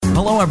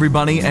Hello,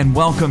 everybody, and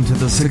welcome to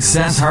the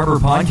Success Harbor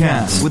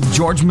Podcast with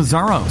George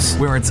Mazzaros,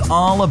 where it's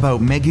all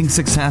about making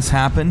success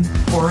happen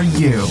for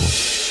you.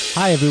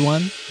 Hi,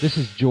 everyone. This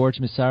is George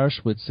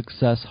Mazzaros with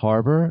Success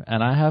Harbor,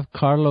 and I have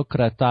Carlo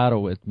Cretaro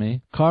with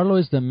me. Carlo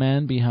is the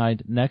man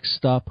behind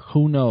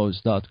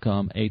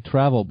NextStopWhoKnows.com, a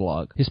travel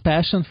blog. His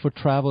passion for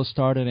travel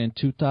started in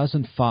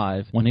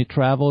 2005 when he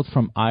traveled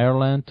from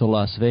Ireland to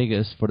Las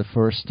Vegas for the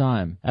first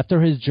time.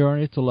 After his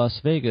journey to Las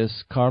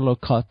Vegas, Carlo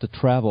caught the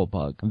travel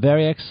bug. I'm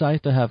very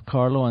excited to have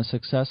Carlo on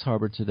Success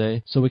Harbor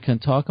today so we can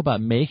talk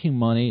about making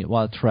money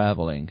while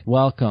traveling.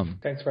 Welcome.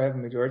 Thanks for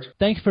having me, George.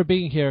 Thanks for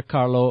being here,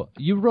 Carlo.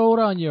 You wrote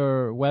on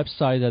your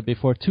website that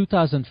before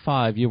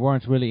 2005 you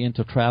weren't really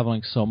into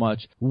traveling so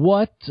much.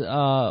 What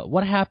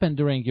happened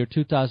during your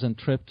 2000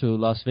 trip to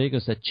Las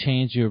Vegas that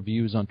changed your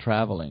views on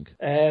traveling?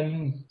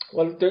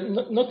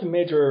 Nothing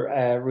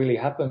major really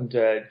happened,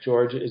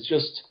 George. It's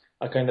just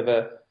a kind of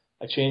a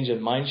change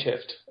in mind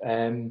shift.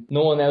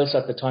 No one else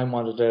at the time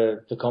wanted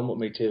to come with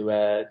me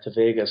to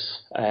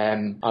Vegas.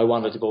 I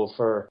wanted to go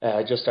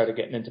I just started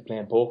getting into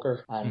playing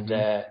poker, and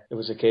it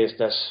was a case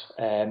that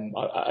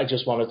I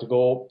just wanted to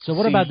go. So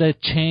what about the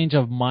change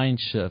of mind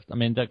shift? I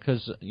mean,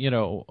 because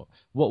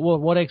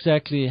what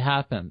exactly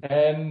happened?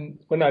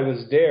 When I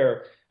was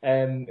there,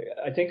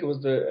 I think it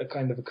was a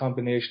kind of a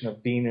combination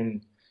of being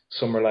in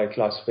somewhere like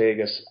Las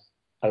Vegas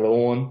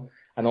alone,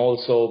 and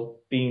also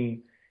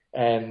being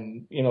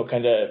kind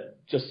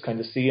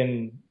of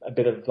seeing a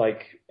bit of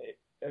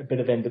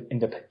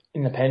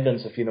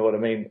independence, if you know what I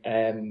mean.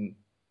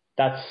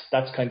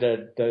 That's kind of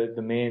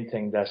the main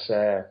thing. That's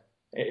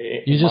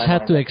you just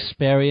had to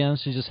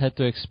experience. You just had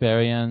to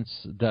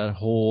experience that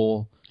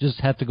whole. Just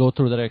had to go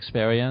through that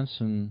experience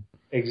and.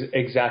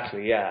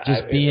 Exactly. Yeah.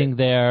 Just being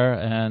there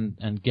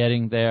and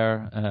getting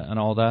there and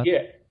all that.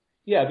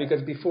 Yeah.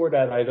 Because before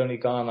that, I'd only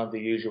gone on the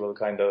usual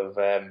kind of.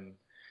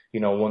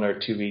 1 or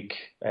 2 week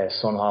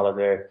sun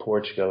holiday,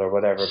 Portugal or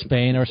whatever.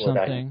 Spain or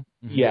something.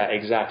 Mm-hmm. Yeah,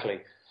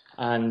 exactly.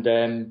 And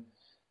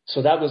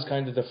so that was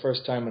kind of the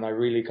first time when I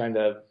really kind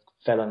of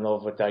fell in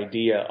love with the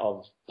idea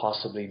of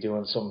possibly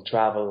doing some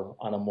travel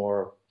on a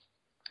more,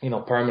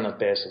 permanent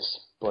basis.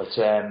 But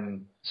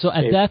so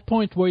at that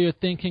point, were you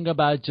thinking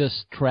about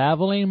just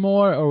traveling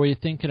more, or were you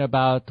thinking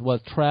about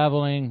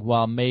traveling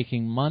while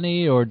making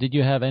money, or did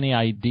you have any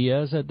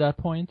ideas at that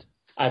point?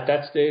 At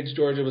that stage,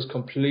 George, it was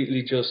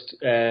completely just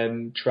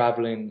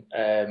traveling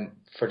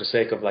for the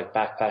sake of like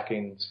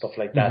backpacking, stuff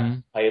like that. Mm-hmm.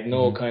 I had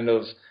no kind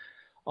of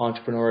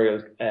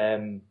entrepreneurial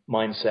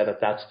mindset at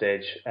that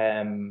stage.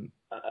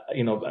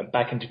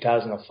 Back in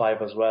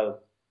 2005 as well,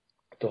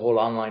 the whole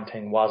online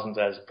thing wasn't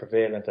as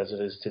prevalent as it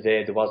is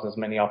today. There wasn't as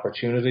many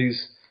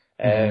opportunities,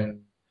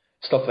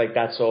 stuff like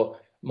that. So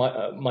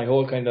my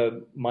whole kind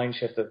of mind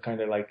shift of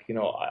kind of like,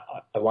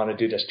 I want to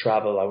do this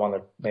travel. I want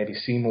to maybe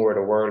see more of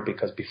the world,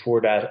 because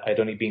before that I'd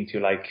only been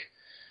to I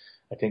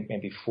think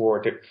maybe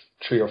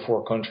 3 or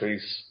 4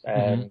 countries,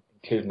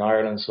 including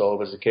Ireland. So it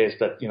was a case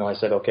that, I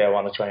said, okay, I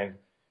want to try and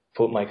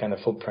put my kind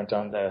of footprint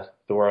on the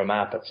world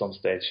map at some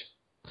stage.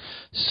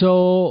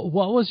 So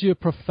what was your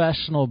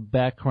professional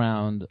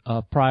background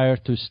prior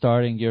to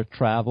starting your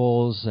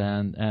travels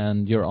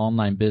and your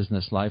online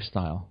business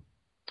lifestyle?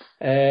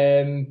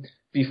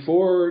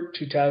 Before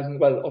 2000,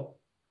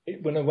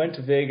 when I went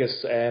to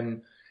Vegas,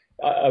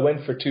 I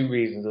went for 2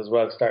 reasons as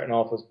well. Starting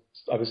off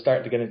I was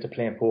starting to get into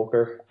playing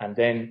poker, and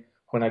then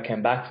when I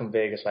came back from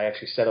Vegas, I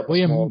actually set up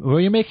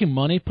Were you making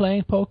money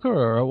playing poker,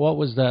 or what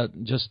was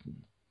that? Just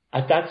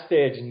at that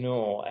stage,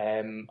 no.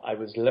 I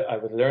was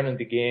learning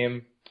the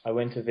game. I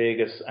went to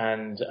Vegas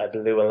and I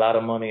blew a lot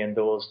of money in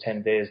those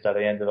 10 days that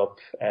I ended up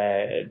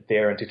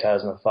there in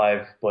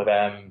 2005. But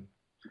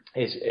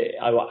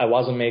I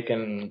wasn't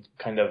making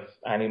kind of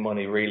any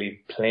money really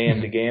playing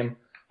the game.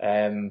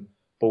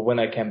 But when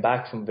I came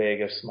back from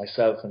Vegas,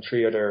 myself and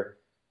three other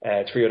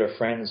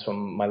friends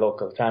from my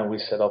local town, we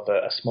set up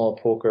a small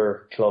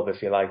poker club,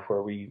 if you like,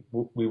 where we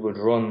would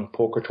run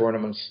poker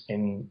tournaments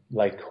in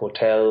like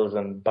hotels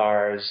and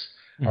bars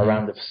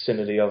around the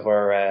vicinity of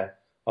our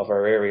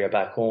area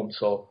back home.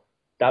 So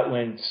that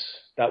went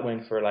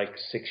for like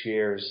 6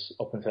 years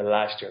up until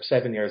last year,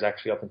 7 years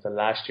actually up until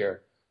last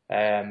year.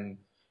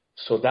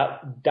 So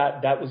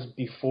that was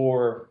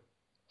before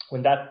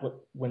when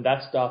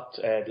that stopped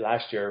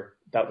last year.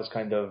 That was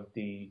kind of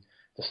the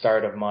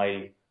start of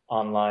my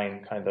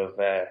online kind of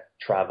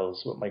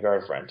travels with my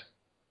girlfriend.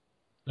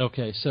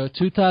 Okay, so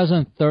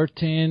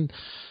 2013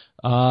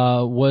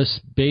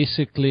 was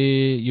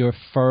basically your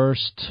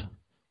first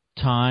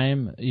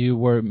time you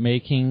were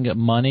making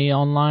money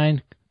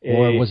online,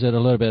 or was it a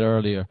little bit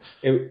earlier?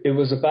 It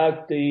was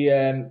about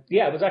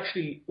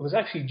it was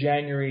actually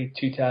January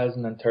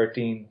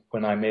 2013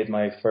 when I made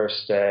my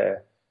first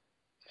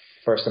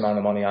amount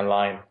of money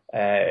online.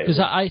 Because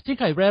I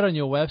think I read on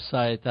your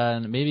website,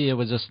 and maybe it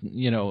was just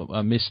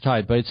a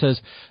mistype, but it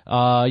says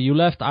you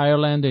left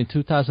Ireland in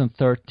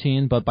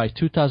 2013, but by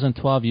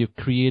 2012 you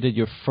created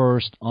your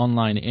first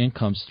online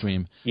income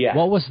stream. Yeah.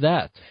 What was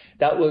that?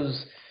 That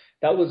was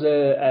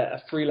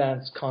a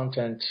freelance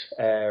content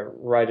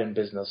writing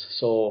business.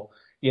 So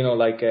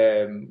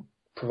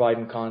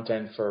providing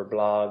content for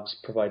blogs,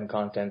 providing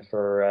content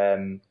for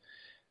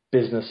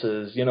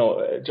businesses,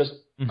 just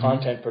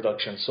content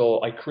production.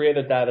 So I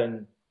created that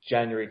in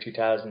January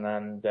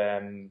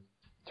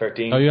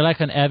 2013. Are you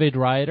like an avid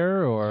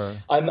writer, or?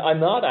 I'm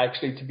not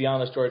actually, to be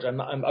honest, George.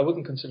 I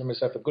wouldn't consider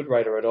myself a good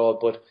writer at all,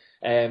 but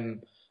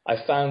I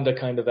found a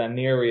kind of an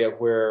area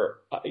where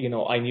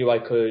I knew I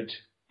could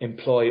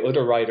employ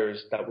other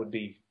writers that would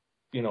be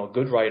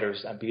good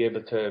writers and be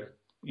able to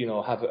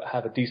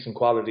have a decent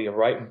quality of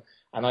writing,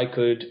 and I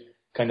could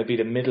kind of be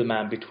the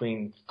middleman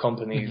between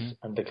companies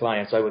and the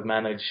clients. I would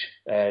manage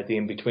the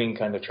in-between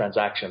kind of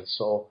transactions.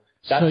 So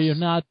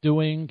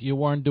you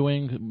weren't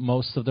doing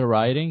most of the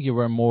writing. You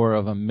were more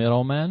of a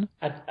middleman.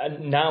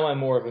 And now I'm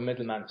more of a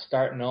middleman.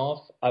 Starting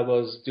off, I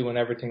was doing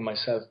everything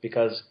myself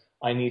because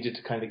I needed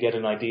to kind of get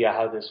an idea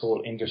how this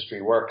whole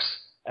industry works.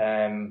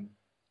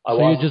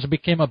 You just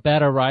became a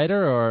better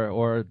writer,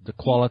 or the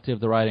quality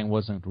of the writing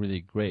wasn't really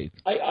great?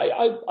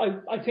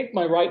 I think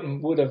my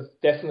writing would have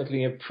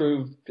definitely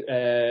improved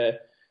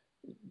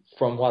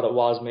from what it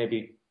was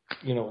maybe,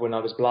 when I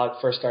was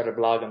first started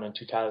blogging in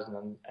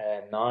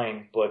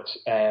 2009. But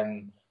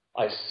I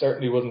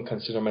certainly wouldn't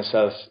consider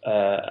myself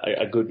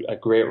a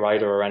great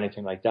writer or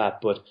anything like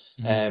that. But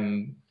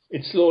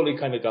it slowly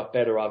kind of got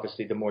better.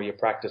 Obviously, the more you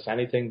practice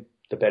anything,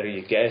 the better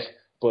you get.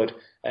 But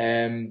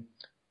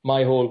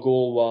my whole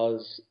goal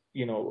was,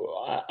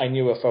 I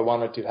knew if I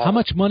wanted to have... How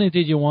much money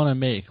did you want to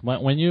make?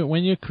 When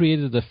you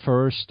created the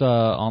first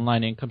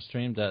online income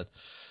stream, the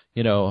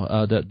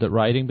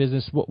writing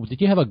business,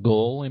 did you have a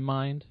goal in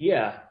mind?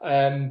 Yeah.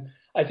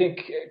 I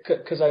think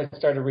because I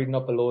started reading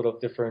up a load of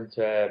different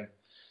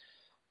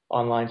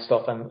online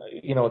stuff, and,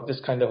 this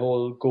kind of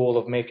whole goal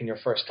of making your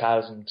first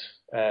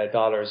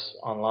 $1,000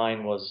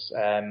 online was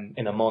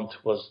in a month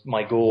was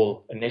my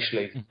goal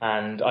initially.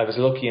 And I was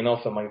lucky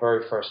enough in my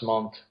very first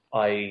month,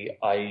 I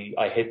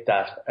hit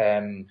that.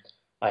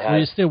 Were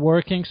you still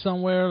working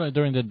somewhere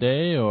during the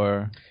day,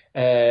 or?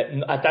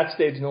 At that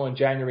stage, no. In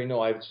January, no.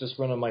 I was just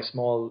running my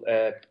small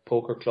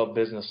poker club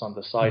business on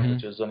the side,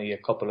 which was only a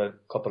couple of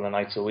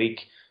nights a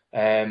week.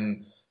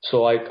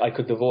 So I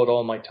could devote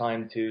all my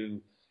time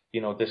to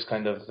this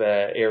kind of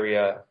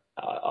area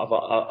of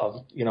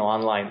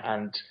online,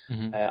 and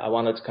I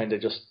wanted to kind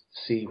of just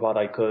see what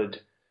I could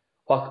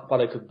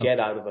get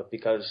out of it,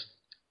 because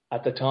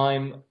at the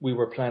time we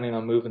were planning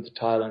on moving to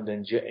Thailand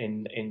in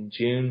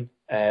June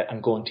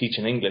and going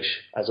teaching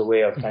English as a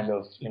way of kind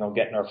of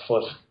getting our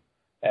foot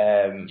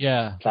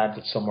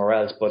planted somewhere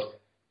else. But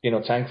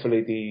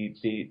thankfully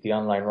the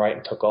online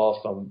writing took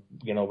off, and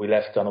we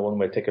left on a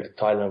one-way ticket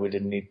to Thailand. We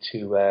didn't need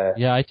to.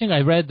 I think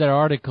I read that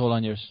article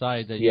on your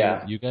site that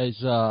you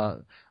guys.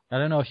 I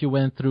don't know if you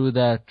went through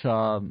that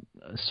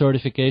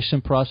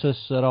certification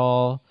process at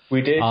all.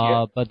 We did,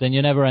 but then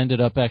you never ended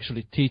up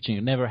actually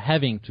teaching, never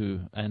having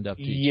to end up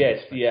teaching.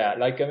 Yes, yeah.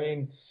 Like, I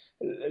mean,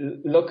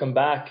 looking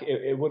back,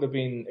 it would have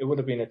been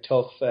a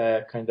tough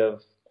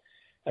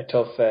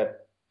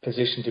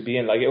position to be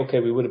in. Like, okay,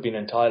 we would have been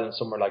in Thailand,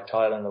 somewhere like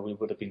Thailand, and we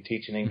would have been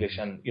teaching English,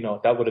 and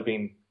that would have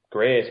been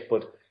great.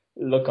 But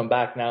looking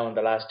back now in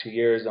the last 2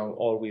 years on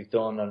all we've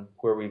done and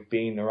where we've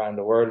been around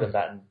the world and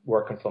that, and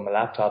working from a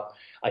laptop,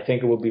 I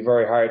think it would be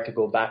very hard to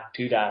go back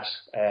to that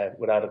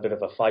without a bit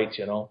of a fight,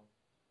 Do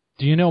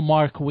you know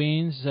Mark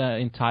Weens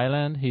in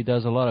Thailand? He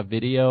does a lot of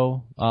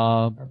video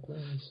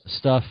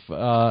stuff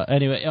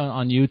anyway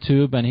on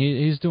YouTube, and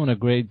he's doing a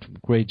great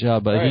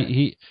job. But right.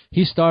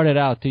 he started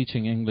out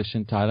teaching English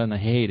in Thailand. I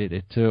hated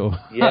it too.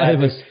 Yeah,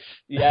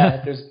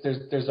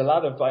 there's a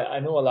lot of I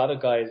know a lot of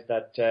guys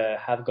that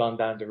have gone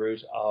down the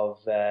route of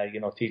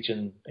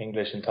teaching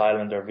English in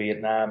Thailand or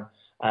Vietnam.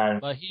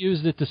 But he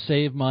used it to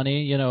save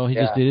money. He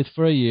just did it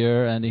for a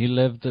year, and he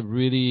lived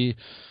really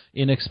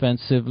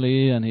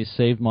inexpensively, and he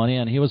saved money,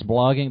 and he was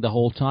blogging the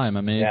whole time.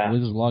 I mean, he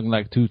was blogging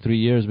like 2-3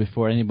 years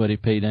before anybody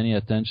paid any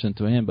attention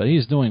to him, but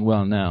he's doing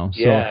well now.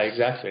 So,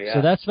 exactly. Yeah.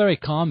 So that's very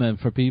common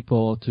for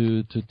people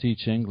to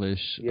teach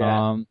English.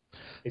 Yeah.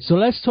 So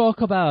let's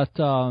talk about,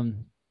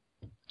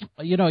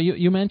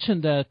 you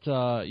mentioned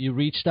that you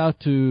reached out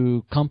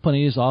to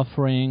companies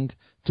offering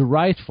to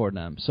write for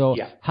them. So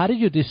how did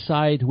you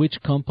decide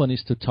which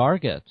companies to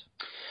target?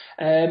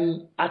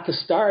 At the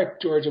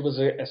start, George, it was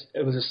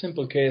a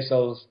simple case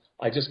of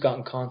I just got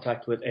in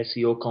contact with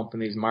SEO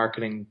companies,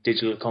 marketing,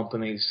 digital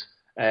companies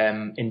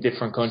in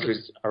different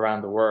countries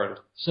around the world.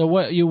 So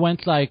what, you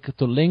went like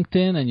to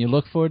LinkedIn and you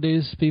look for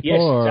these people?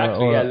 Yes,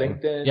 exactly.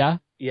 LinkedIn. Yeah?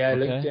 Yeah,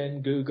 okay.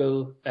 LinkedIn,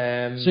 Google.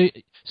 So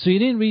you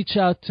didn't reach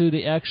out to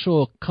the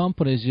actual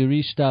companies. You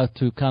reached out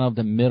to kind of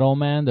the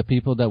middleman, the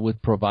people that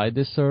would provide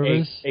this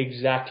service.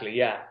 Exactly.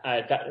 Yeah.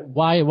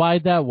 Why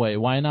that way?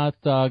 Why not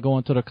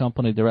going to the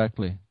company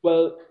directly?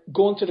 Well,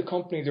 going to the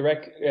company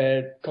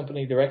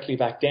directly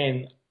back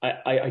then,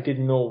 I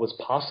didn't know it was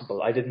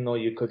possible. I didn't know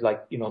you could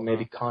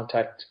maybe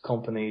contact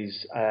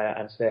companies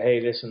and say, hey,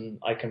 listen,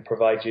 I can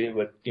provide you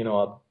with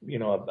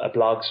a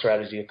blog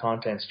strategy, a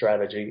content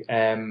strategy.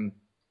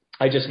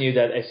 I just knew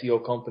that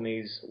SEO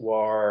companies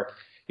were,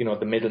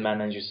 the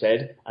middleman, as you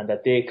said, and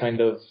that they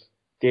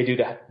do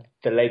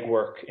the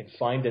legwork in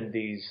finding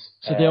these.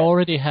 So they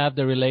already have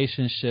the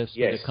relationships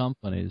yes, with the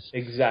companies.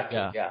 Exactly.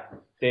 Yeah.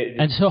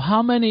 And so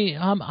how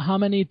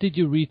many did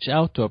you reach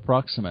out to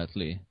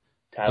approximately?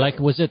 Thousands. Like,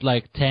 was it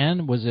like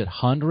 10? Was it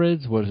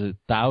hundreds? Was it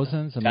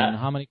thousands? I mean,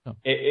 how many?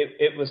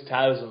 It was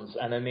thousands.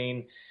 And I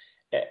mean,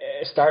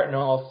 starting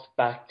off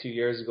back 2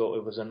 years ago,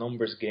 it was a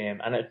numbers game,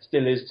 and it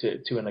still is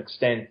to an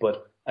extent,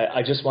 but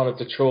I just wanted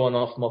to throw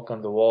enough muck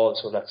on the wall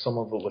so that some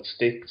of it would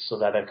stick, so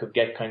that I could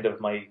get kind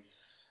of my,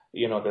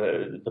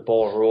 the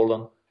ball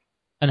rolling.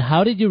 And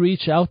how did you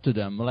reach out to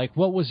them? Like,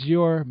 what was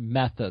your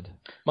method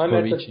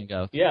reaching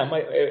out? Yeah,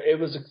 it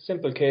was a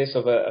simple case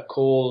of a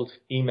cold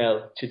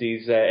email to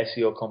these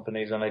SEO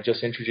companies, and I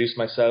just introduced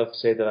myself,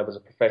 said that I was a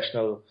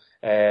professional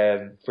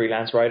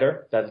freelance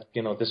writer, that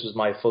this was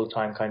my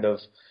full-time kind of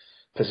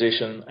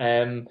position.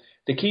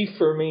 The key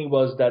for me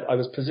was that I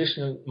was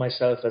positioning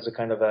myself as a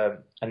kind of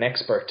an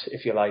expert,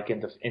 if you like, in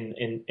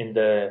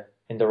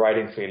the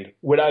writing field,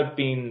 without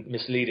being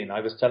misleading.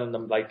 I was telling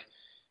them, like,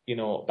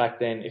 back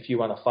then, if you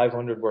want a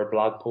 500-word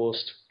blog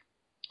post,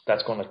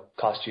 that's going to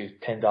cost you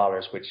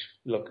 $10. Which,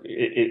 look,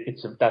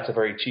 that's a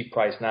very cheap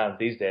price now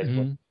these days.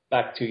 Mm-hmm. But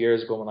back 2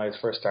 years ago, when I was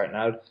first starting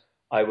out,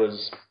 I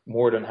was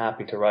more than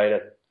happy to write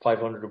a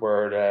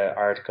 500-word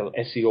article,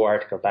 SEO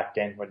article back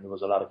then, when there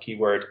was a lot of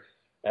keyword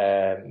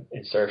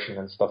insertion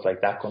and stuff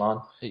like that going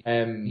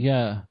on.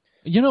 Yeah.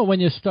 When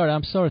you start,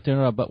 I'm sorry to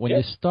interrupt, but when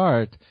you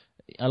start,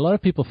 a lot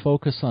of people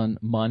focus on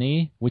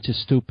money, which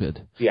is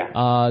stupid.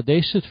 Yeah.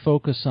 They should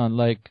focus on,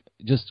 like,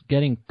 just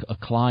getting a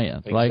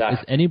client, exactly. right? Is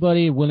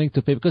anybody willing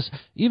to pay? Because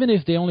even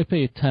if they only pay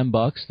you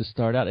 $10 to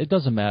start out, it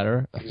doesn't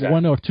matter. Exactly.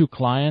 1 or 2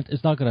 clients,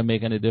 it's not going to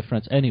make any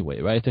difference anyway,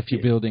 right? If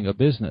you're building a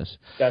business.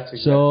 That's exactly.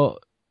 So,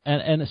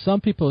 and some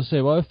people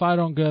say, well, if I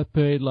don't get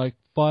paid like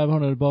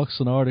 $500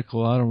 an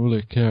article, I don't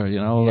really care,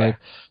 like,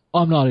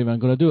 I'm not even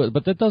going to do it.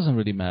 But that doesn't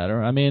really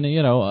matter. I mean,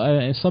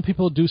 some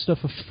people do stuff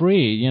for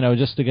free,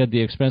 just to get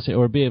the experience,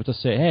 or be able to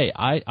say, hey,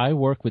 I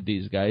work with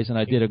these guys and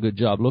I did a good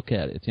job. Look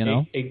at it,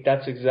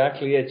 That's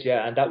exactly it,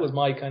 yeah. And that was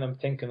my kind of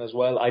thinking as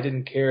well. I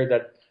didn't care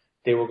that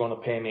they were going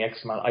to pay me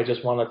X amount. I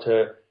just wanted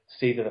to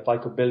see that if I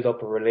could build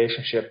up a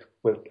relationship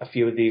with a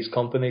few of these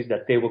companies,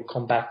 that they would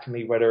come back to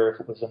me, whether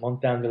it was a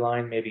month down the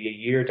line, maybe a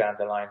year down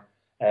the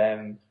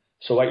line.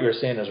 So what you're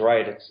saying is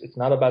right. It's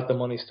not about the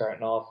money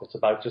starting off. It's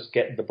about just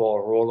getting the ball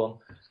rolling,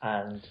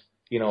 and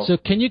So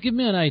can you give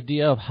me an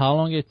idea of how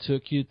long it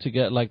took you to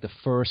get like the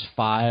first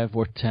 5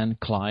 or 10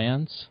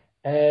 clients?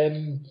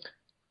 To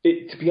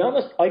be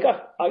honest, I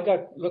got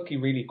lucky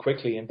really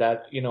quickly in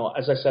that,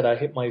 as I said, I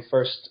hit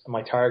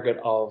my target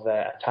of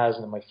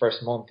 1,000 in my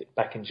first month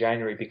back in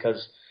January,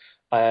 because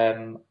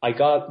I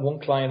got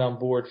one client on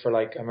board for,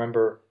 like, I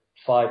remember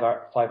five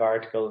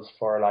articles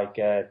for like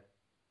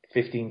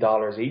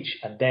 $15 each,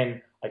 and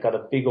then I got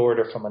a big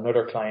order from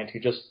another client who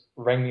just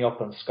rang me up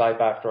on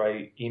Skype after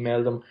I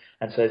emailed them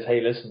and says,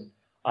 hey, listen,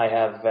 I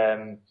have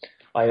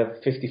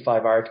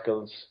 55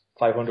 articles,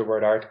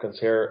 500-word articles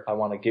here I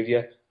want to give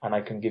you, and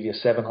I can give you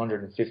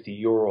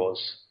 €750,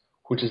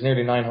 which is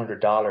nearly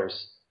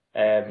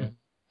 $900,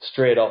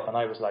 straight up. And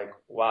I was like,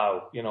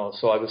 wow,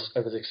 so I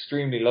was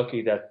extremely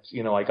lucky that,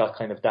 I got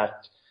kind of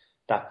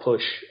that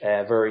push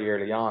very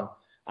early on.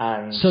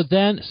 And so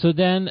then,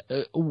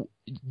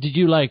 did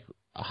you, like,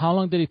 how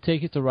long did it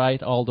take you to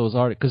write all those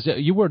articles? Because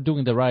you were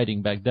doing the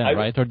writing back then,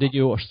 right? Or did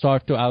you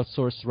start to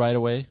outsource right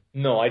away?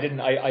 No, I didn't.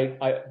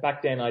 I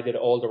back then I did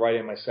all the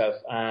writing myself,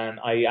 and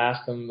I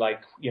asked him,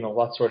 like,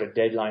 what sort of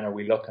deadline are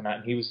we looking at?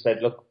 And he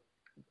said, look,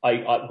 I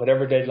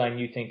whatever deadline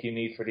you think you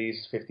need for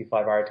these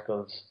 55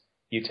 articles,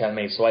 you tell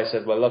me. So I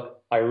said, well,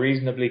 look, I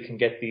reasonably can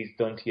get these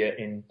done to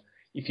you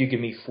if you give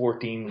me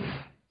 14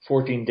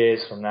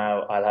 days from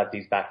now, I'll have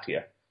these back to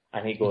you.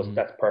 And he goes,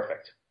 that's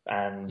perfect.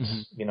 And,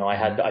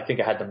 I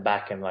think I had them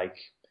back in like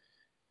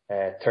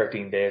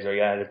 13 days, or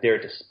they're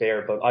to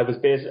spare. But I was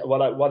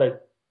what I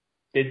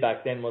did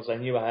back then was I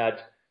knew I had,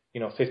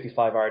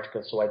 55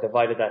 articles. So I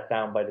divided that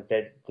down by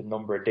the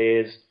number of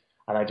days.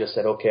 And I just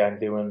said, okay, I'm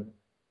doing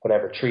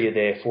whatever, 3 a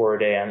day, 4 a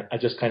day. And I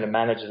just kind of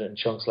managed it in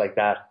chunks like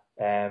that.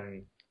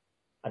 And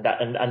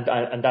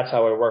that's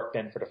how I worked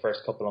then for the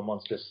first couple of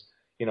months, just,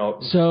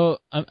 So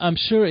I'm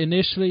sure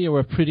initially you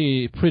were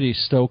pretty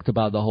stoked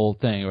about the whole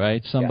thing,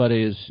 right?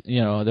 Somebody's,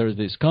 there's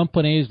these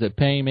companies that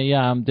pay me.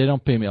 They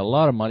don't pay me a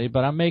lot of money,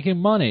 but I'm making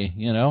money,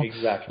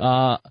 Exactly.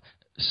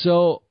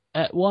 So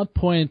at what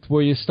point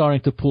were you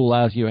starting to pull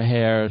out your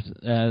hair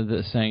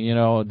and saying,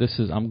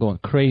 I'm going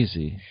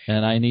crazy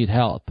and I need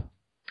help?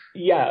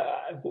 Yeah,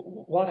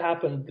 what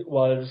happened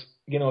was,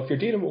 if you're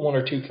dealing with 1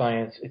 or 2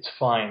 clients, it's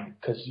fine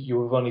because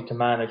you only need to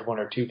manage 1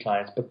 or 2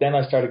 clients. But then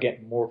I started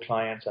getting more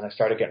clients and I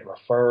started getting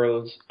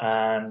referrals,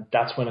 and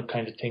that's when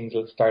things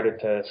started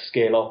to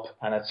scale up.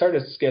 And it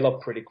started to scale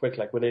up pretty quick.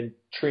 Like within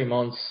 3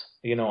 months,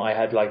 I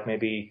had like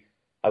maybe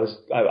I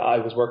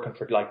was working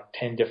for like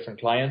 10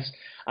 different clients,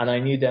 and I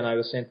knew then I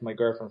was saying to my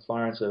girlfriend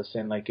Florence, I was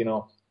saying, like,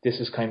 this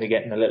is kind of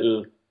getting a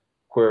little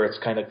where it's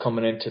kind of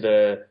coming into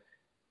the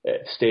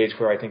stage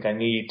where I think I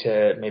need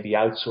to maybe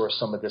outsource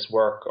some of this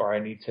work, or I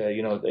need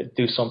to,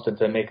 do something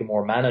to make it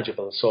more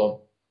manageable.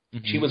 So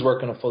She was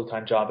working a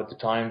full-time job at the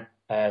time,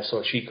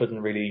 so she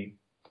couldn't really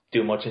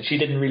do much, and she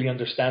didn't really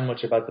understand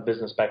much about the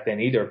business back then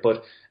either.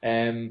 But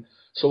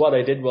so what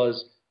I did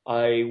was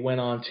I went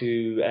on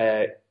to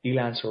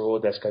Elance or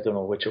Odesk, I don't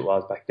know which it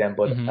was back then,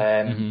 but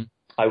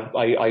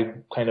I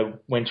kind of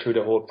went through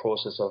the whole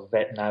process of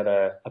vetting out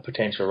a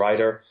potential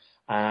writer,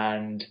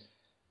 and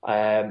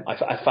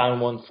I found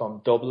one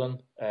from Dublin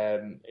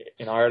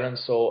in Ireland.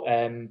 So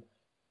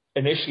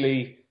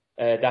initially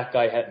that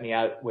guy helped me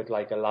out with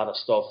like a lot of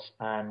stuff,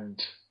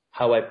 and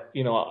how I,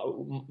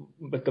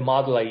 with the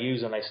model I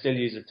use, and I still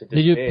use it to this day.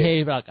 Did you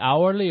pay like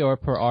hourly or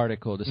per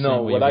article?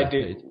 No, what I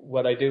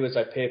do is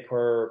I pay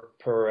per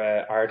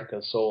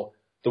article. So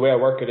the way I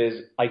work it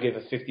is I give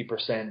a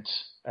 50%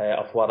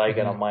 of what I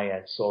get on my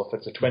end. So if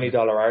it's a $20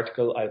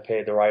 article, I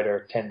pay the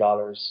writer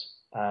 $10,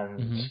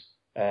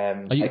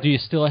 and do you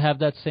still have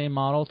that same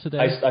model today?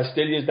 I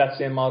still use that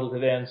same model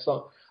today, and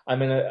so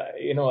I'm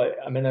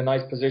in a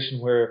nice position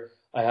where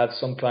I have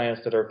some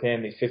clients that are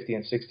paying me $50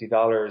 and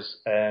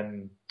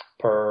 $60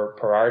 per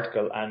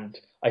article, and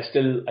I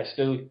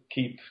still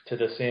keep to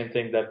the same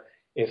thing that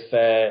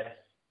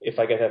if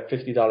I get a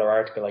 $50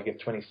 article, I give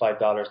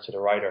 $25 to the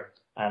writer,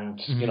 and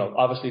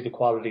obviously the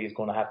quality is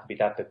going to have to be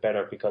that bit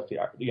better because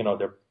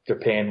they're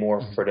paying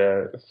more for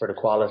the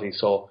quality.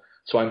 So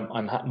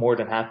I'm more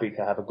than happy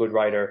to have a good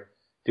writer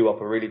do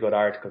up a really good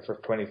article for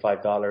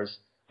 $25,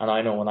 and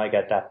I know when I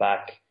get that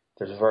back,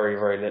 there's very,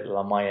 very little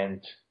on my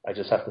end. I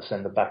just have to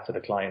send it back to the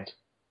client.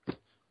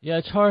 Yeah,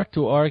 it's hard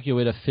to argue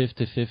with a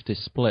 50-50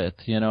 split,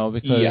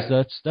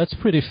 because that's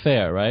pretty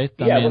fair, right?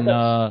 I have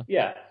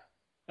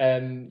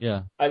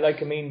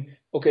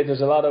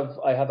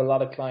a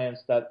lot of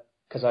clients that,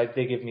 because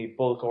they give me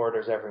bulk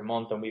orders every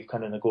month, and we've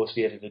kind of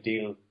negotiated a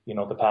deal,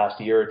 the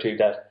past year or two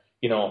that,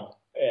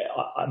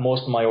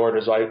 most of my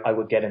orders I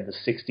would get in the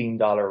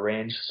 $16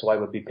 range, so I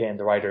would be paying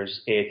the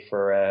writers $8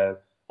 for a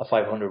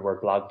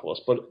 500-word blog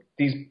post. But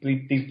these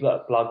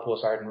blog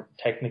posts aren't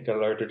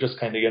technical, or they're just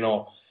kind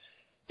of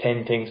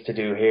 10 things to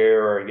do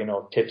here, or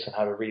tips on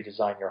how to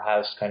redesign your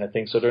house kind of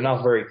thing. So they're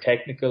not very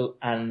technical,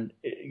 and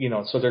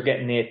so they're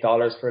getting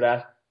 $8 for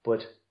that.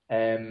 But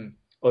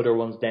other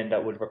ones then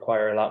that would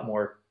require a lot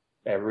more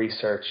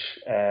research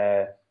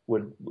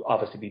would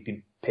obviously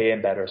be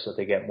paying better, so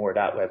they get more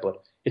that way.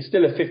 But it's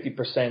still a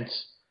 50%.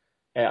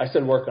 I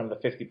still work on the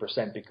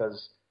 50%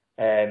 because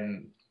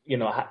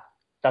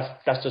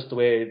that's just the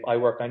way I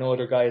work. I know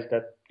other guys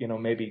that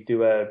maybe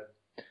do a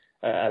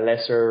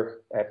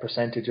lesser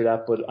percentage of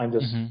that, but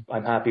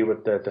I'm happy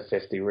with the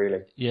 50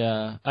 really.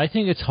 Yeah, I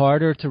think it's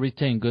harder to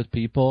retain good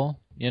people,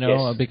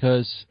 Yes.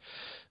 because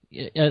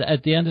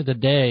at the end of the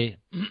day,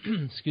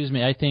 excuse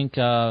me, I think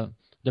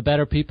the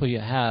better people you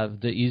have,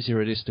 the easier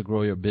it is to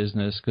grow your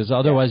business, because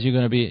otherwise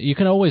you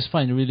can always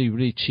find really,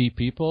 really cheap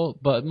people,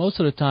 but most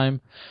of the time,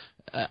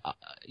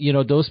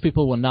 those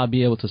people will not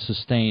be able to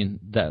sustain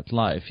that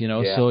life,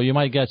 So you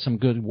might get some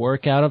good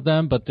work out of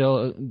them, but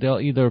they'll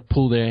either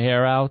pull their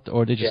hair out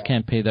or they just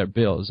can't pay their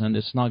bills, and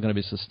it's not going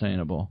to be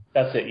sustainable.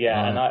 That's it,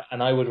 yeah.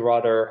 And I would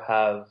rather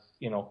have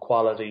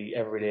quality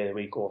every day of the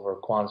week over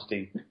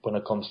quantity when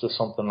it comes to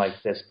something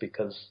like this,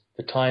 because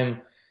the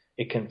time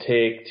it can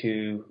take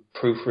to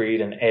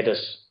proofread and edit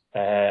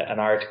an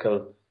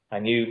article,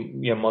 and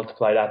you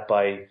multiply that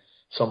by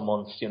some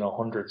months,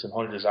 hundreds and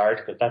hundreds of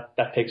articles,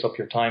 that takes up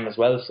your time as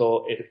well.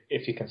 So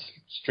if you can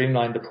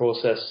streamline the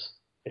process,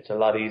 it's a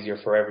lot easier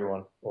for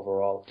everyone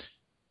overall.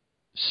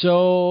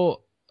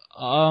 So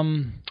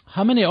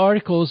how many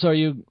articles are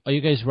you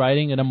guys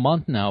writing in a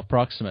month now,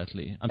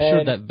 approximately? I'm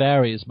sure that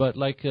varies, but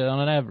like on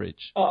an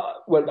average.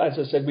 Well, as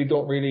I said, we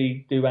don't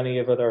really do any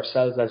of it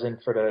ourselves, as in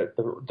for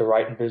the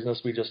writing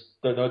business. We just,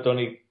 the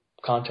only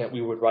content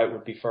we would write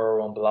would be for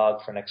our own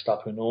blog for Next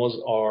Stop Who Knows,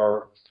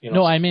 or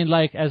No, I mean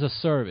like as a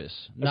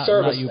service,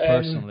 not you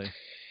personally.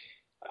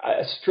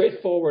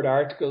 Straightforward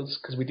articles,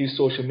 because we do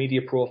social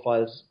media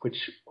profiles, which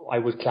I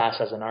would class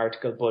as an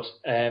article, but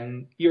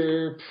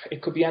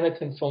it could be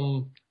anything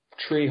from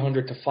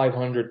 300 to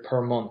 500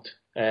 per month.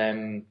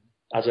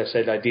 As I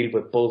said, I deal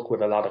with bulk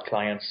with a lot of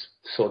clients,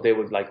 so they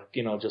would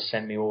just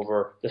send me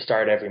over the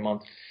start every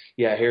month.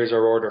 Yeah, here's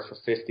our order for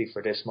 50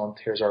 for this month.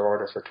 Here's our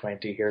order for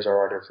 20. Here's our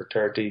order for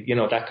 30.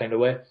 That kind of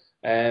way.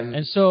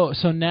 And so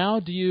now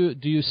do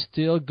you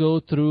still go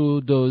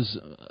through those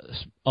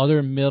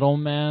other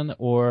middlemen,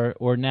 or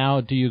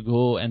now do you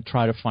go and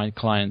try to find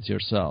clients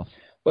yourself?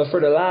 Well, for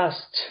the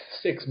last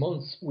 6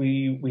 months,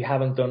 we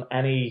haven't done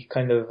any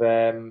kind of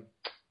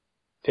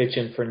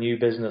pitching for new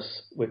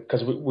business,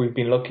 because we've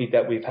been lucky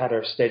that we've had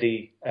our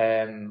steady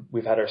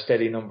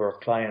number of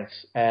clients.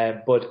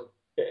 But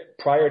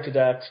prior to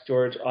that,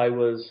 George, I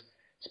was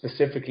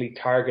specifically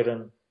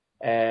targeting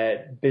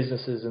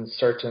businesses in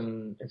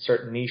certain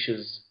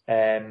niches,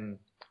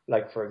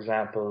 like for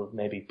example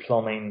maybe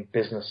plumbing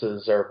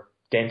businesses or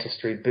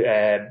dentistry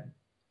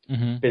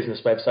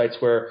business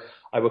websites, where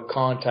I would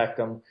contact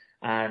them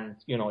and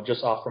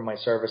just offer my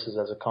services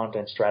as a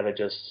content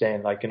strategist,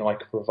 saying I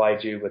could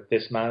provide you with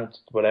this amount,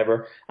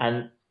 whatever.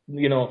 And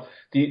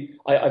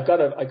I got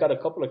a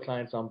couple of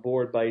clients on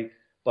board by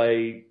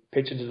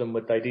pitching to them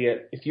with the idea,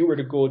 if you were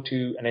to go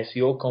to an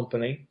SEO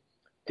company,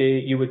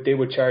 they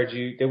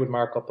would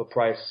mark up a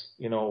price,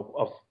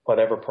 of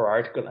whatever per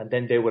article, and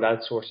then they would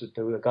outsource it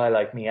to a guy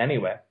like me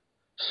anyway.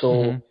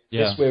 So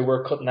this way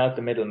we're cutting out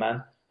the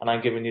middleman, and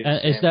I'm giving you the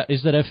same.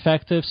 Is that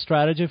effective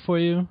strategy for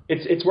you?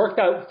 It's worked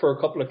out for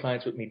a couple of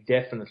clients with me,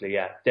 definitely.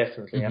 Yeah,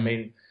 definitely. I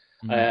mean,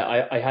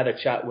 I had a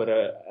chat with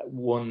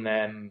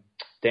one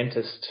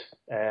dentist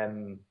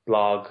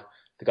blog,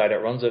 the guy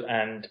that runs it,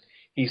 and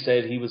he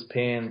said he was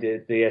paying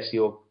the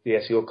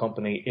SEO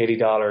company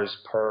 $80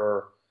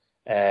 per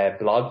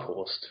blog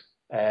post,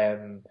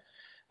 and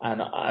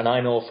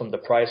I know from the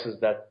prices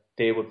that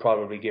they would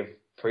probably give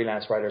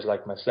freelance writers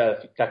like myself,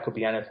 that could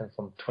be anything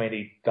from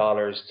 $20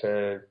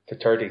 to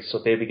 $30. So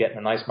they'd be getting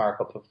a nice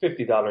markup of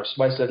 $50.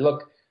 So I said,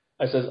 look,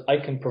 I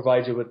can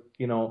provide you with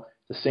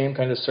the same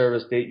kind of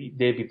service they'd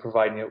be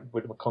providing you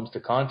when it comes to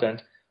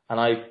content, and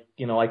I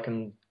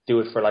can do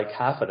it for like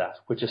half of that,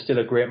 which is still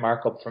a great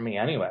markup for me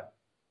anyway.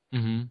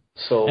 Mm-hmm.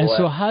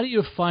 So how do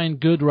you find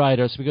good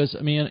writers? Because,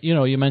 I mean,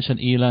 you mentioned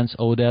Elance,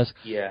 Odesk,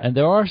 and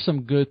there are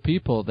some good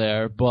people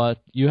there,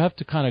 but you have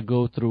to kind of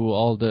go through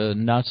all the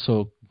not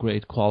so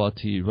great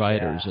quality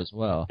writers as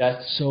well.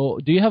 So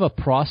do you have a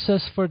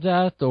process for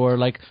that? Or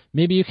like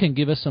maybe you can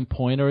give us some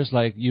pointers,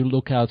 like you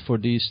look out for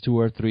these 2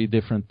 or 3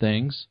 different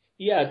things?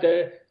 Yeah,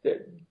 the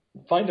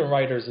finding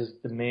writers is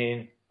the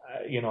main,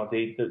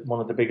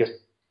 one of the biggest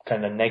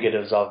kind of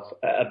negatives of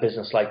a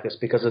business like this,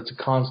 because it's a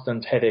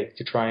constant headache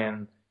to try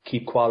and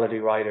keep quality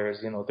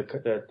writers.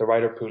 The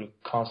writer pool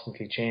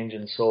constantly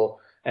changing. So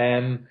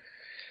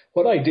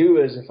what I do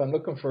is, if I'm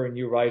looking for a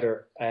new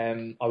writer,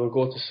 I will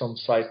go to some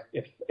site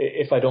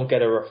if I don't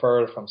get a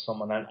referral from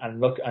someone, and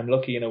look, I'm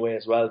lucky in a way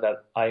as well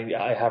that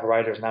I have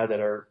writers now that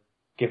are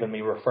giving me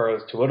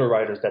referrals to other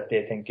writers that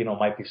they think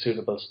might be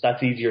suitable. So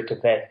that's easier to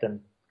vet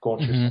than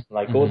going through something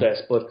like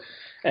Odesk. But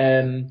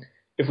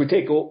if we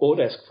take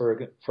Odesk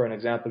for an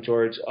example,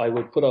 George, I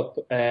would put up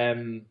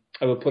a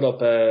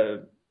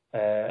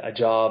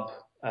job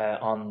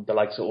on the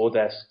likes of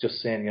Odesk, just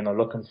saying,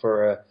 looking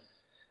for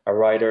a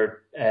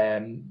writer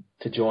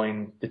to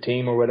join the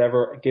team or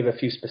whatever, give a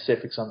few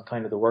specifics on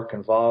kind of the work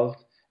involved.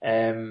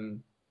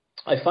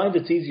 I find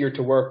it's easier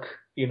to work,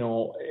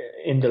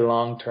 in the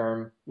long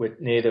term with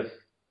native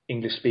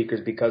English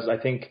speakers, because I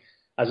think,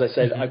 as I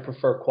said, I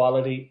prefer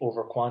quality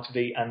over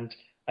quantity. And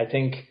I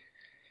think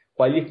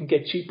while you can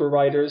get cheaper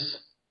writers,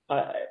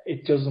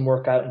 it doesn't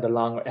work out in the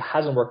long run. It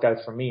hasn't worked out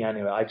for me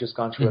anyway. I've just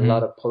gone through a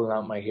lot of pulling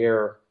out my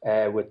hair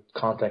with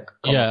content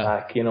coming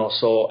back,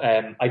 So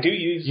I do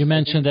use... You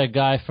mentioned that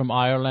guy from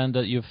Ireland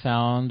that you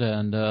found,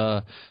 and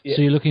so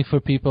you're looking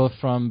for people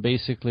from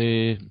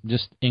basically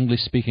just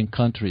English-speaking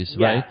countries,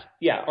 right?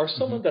 Yeah, or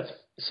someone that's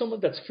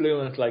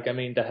fluent,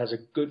 that has a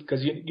good...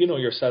 Because you know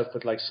yourself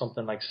with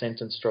something like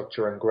sentence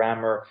structure and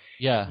grammar,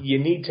 you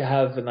need to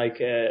have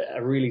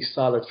a really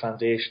solid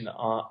foundation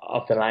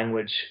of the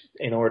language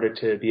in order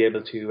to be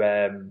able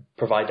to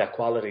provide that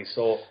quality.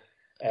 So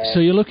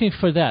you're looking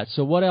for that.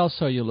 So what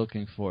else are you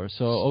looking for?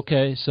 So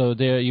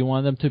there you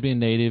want them to be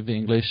native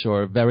English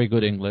or very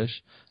good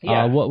English.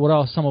 What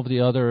are some of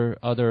the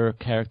other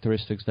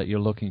characteristics that you're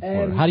looking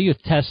for? How do you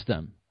test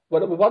them?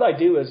 What I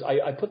do is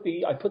I put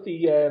the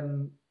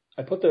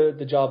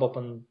job up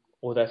on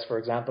Odesk, for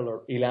example,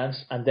 or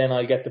Elance, and then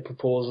I get the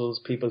proposals,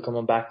 people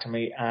coming back to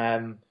me.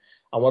 And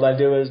what I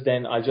do is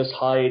then I just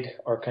hide,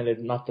 or kind of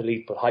not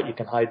delete, but you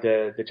can hide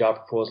the job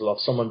proposal of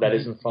someone that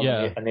isn't from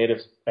a native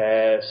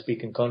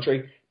speaking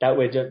country. That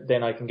way,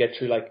 then I can get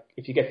through,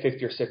 if you get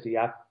 50 or 60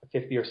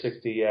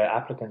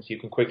 applicants, you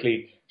can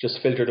quickly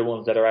just filter the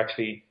ones that are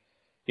actually,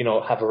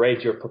 have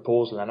read your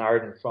proposal and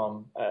aren't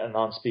from a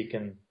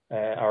non-speaking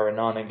or a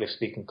non-English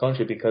speaking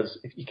country, because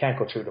if you can't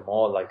go through them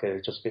all,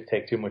 it just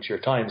take too much of your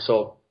time.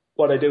 So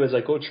what I do is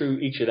I go through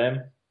each of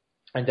them,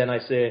 and then I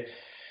say,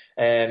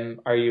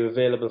 are you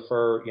available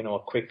for, a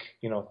quick,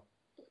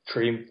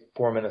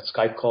 3-4 minute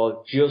Skype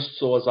call, just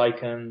so as I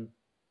can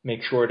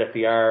make sure that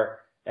they are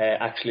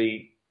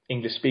actually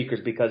English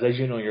speakers, because as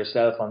you know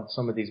yourself, on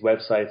some of these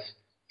websites,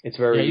 it's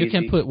very easy. You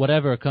can put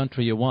whatever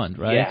country you want,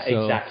 right? Yeah,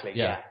 so, exactly.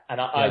 Yeah. And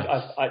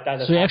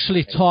so you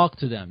actually talk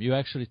to them.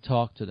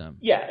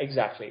 Yeah,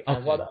 exactly.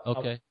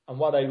 Okay. And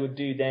what I would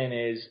do then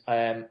is,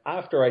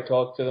 after I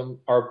talk to them,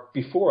 or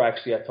before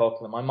actually I talk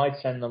to them, I might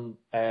send them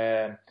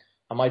a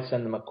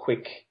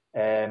quick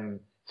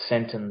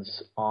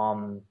sentence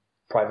on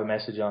private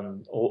message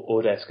on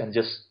Odesk, and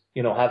just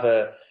have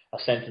a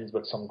sentence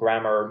with some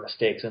grammar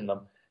mistakes in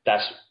them.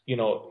 That's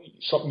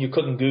something you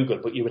couldn't Google,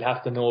 but you would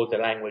have to know the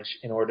language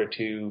in order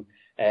to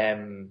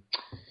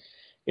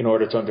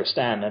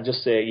understand, and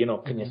just say,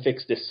 can you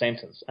fix this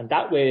sentence? And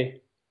that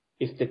way,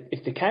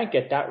 if they can't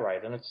get that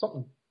right, and it's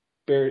something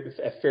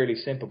fairly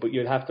simple, but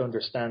you'd have to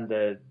understand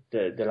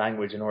the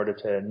language in order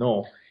to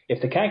know.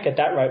 If they can't get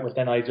that right, well,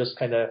 then I just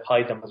kind of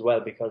hide them as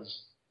well,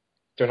 because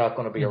they're not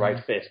going to be a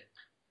right fit.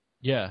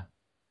 Yeah.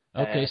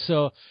 Okay,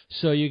 so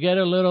you get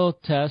a little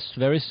test,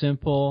 very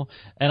simple,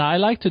 and I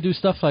like to do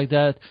stuff like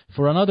that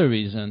for another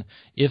reason.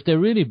 If they're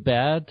really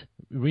bad,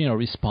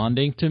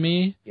 responding to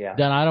me, Yeah.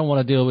 then I don't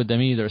want to deal with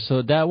them either.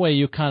 So that way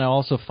you kind of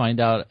also find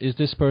out, does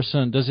this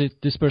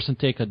person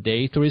take a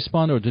day to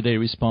respond, or do they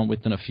respond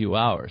within a few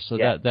hours? So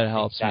that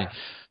helps me.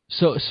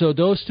 So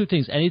those two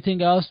things.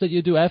 Anything else that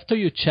you do after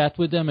you chat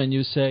with them and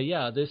you say,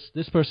 yeah,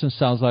 this person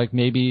sounds like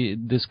maybe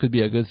this could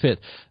be a good fit.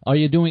 Are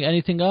you doing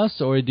anything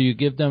else, or do you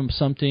give them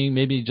something,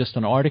 maybe just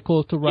an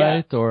article to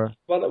write? Or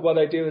what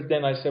I do is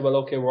then I say, well,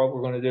 okay, what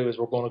we're going to do is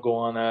we're going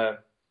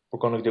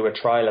to do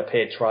a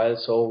paid trial.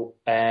 So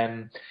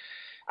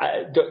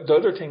the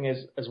other thing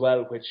is as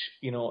well, which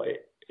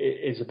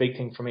is a big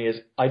thing for me, is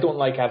I don't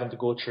like having to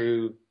go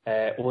through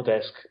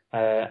Odesk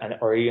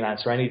or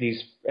Elance or any of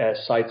these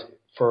sites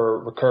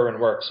for recurring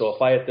work. So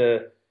if I had to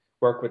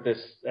work with this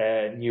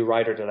new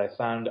writer that I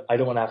found, I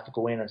don't want to have to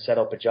go in and set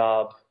up a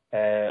job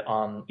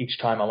on each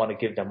time I want to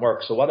give them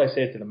work. So what I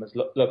say to them is,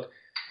 look,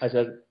 I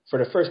said, for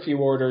the first few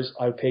orders,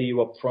 I'll pay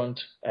you up front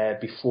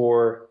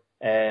before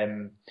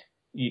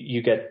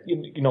you get,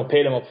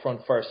 pay them up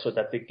front first so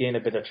that they gain a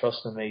bit of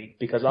trust in me,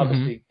 because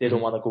obviously they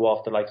don't want to go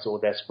off the likes of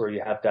Odesk where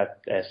you have that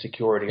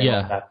security and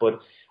all that. But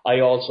I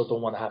also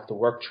don't want to have to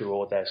work through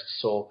Odesk.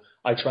 So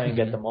I try and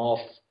get them off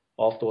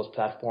those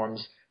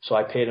platforms. So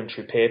I pay them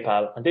through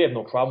PayPal, and they have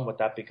no problem with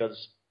that,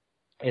 because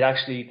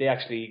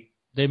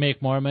they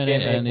make more money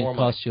and it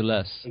costs you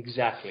less.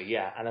 Exactly,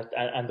 yeah.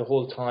 And the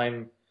whole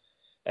time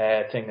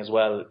thing as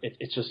well,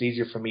 it's just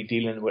easier for me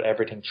dealing with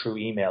everything through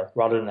email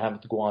rather than having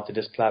to go onto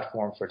this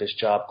platform for this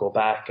job, go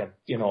back, and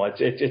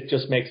it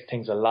just makes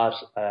things a lot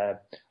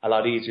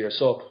easier.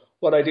 So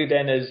what I do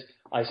then is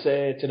I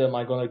say to them,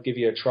 I'm going to give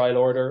you a trial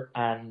order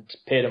and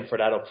pay them for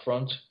that up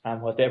front,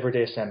 and whatever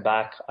they send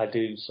back, I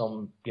do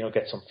some,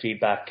 get some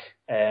feedback,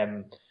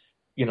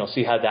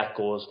 see how that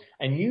goes.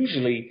 And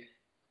usually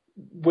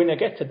when I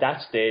get to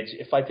that stage,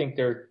 if I think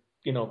they're,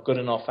 good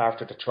enough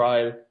after the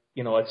trial,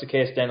 it's a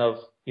case then of,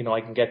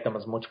 I can get them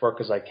as much work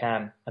as I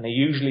can. And I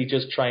usually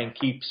just try and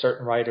keep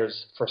certain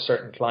writers for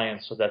certain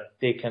clients so that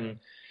they can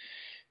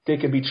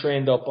be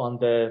trained up on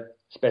the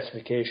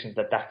specifications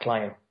that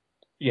client,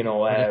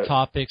 the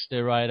topics they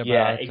write about.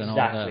 Yeah,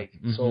 exactly.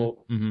 And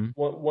all that. So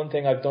one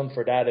thing I've done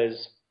for that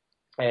is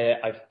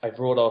I've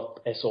wrote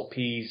up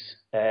SOPs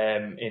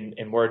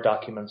in Word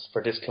documents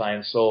for this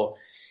client. So,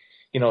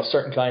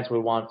 certain clients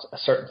will want a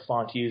certain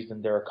font used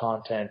in their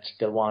content.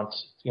 They'll want,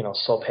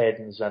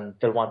 subheadings, and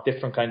they'll want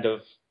different kind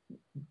of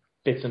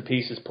bits and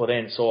pieces put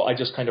in. So I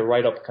just kind of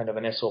write up kind of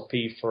an SOP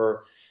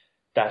for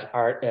that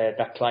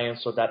client,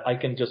 so that I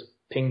can just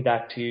ping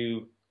that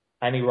to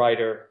any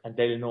writer, and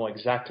they'll know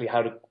exactly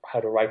how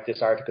to write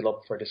this article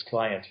up for this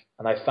client.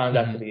 And I found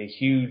that to be a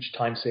huge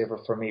time saver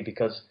for me,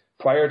 because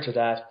prior to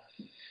that,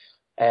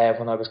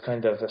 when I was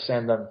kind of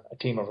sending a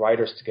team of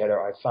writers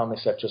together, I found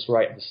myself just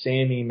writing the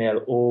same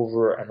email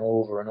over and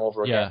over and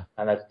over again.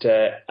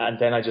 And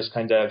then I just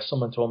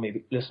someone told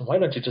me, listen, why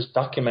don't you just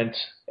document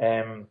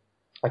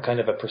a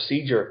kind of a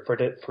procedure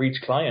for each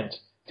client?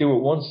 Do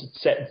it once,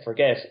 set and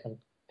forget, and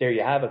there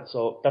you have it.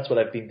 So that's what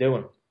I've been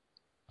doing.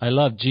 I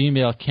love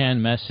Gmail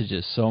canned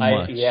messages so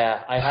much.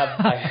 I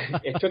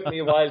have. It took me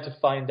a while to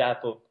find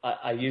that, but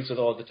I use it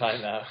all the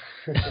time now.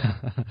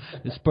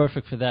 It's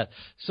perfect for that.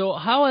 So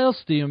how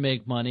else do you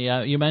make money?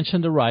 You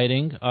mentioned the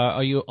writing.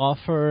 Do you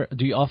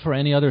offer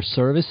any other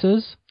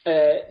services?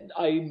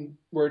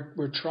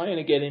 We're trying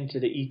to get into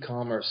the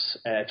e-commerce,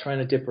 trying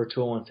to dip our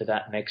toe into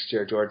that next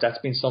year, George. That's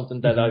been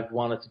something that I've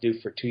wanted to do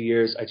for 2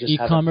 years. I just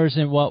e-commerce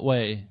in what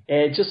way?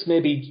 Just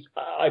maybe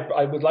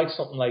I would like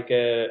something like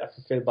a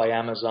fulfilled by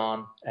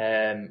Amazon,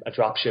 a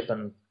drop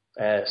shipping,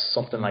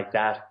 something like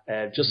that.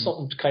 Just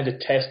something to kind of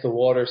test the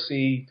water,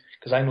 see,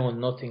 because I know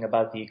nothing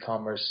about the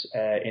e-commerce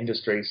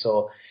industry.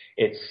 So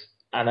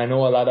and I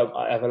know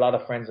I have a lot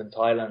of friends in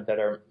Thailand that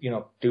are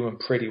doing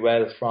pretty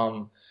well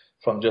from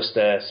just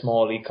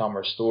small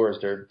e-commerce stores.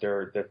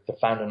 They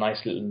found a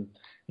nice little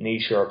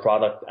niche or a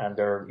product, and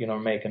they're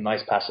making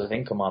nice passive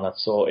income on it.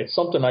 So it's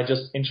something I'm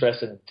just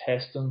interested in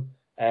testing.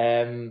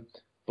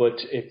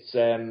 But it's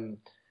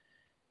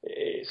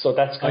so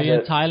that's kind of. Are you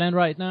in Thailand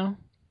right now?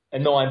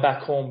 No, I'm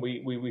back home.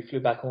 We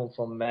flew back home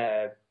from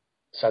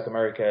South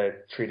America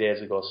 3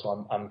 days ago.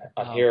 So I'm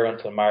here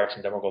until March,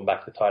 and then we're going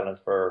back to Thailand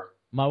for.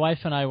 My wife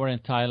and I were in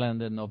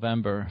Thailand in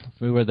November.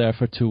 We were there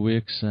for 2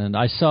 weeks, and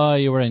I saw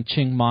you were in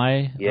Chiang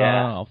Mai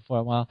for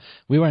a while.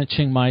 We were in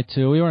Chiang Mai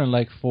too. We were in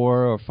like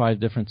 4 or 5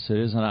 different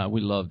cities, and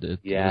we loved it.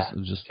 Yeah. It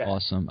was just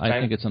awesome. I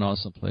think it's an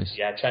awesome place.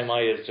 Yeah, Chiang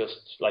Mai is just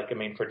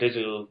for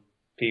digital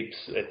peeps,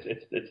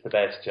 it's the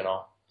best,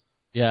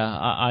 Yeah,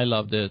 I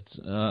loved it.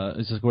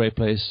 It's a great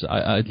place.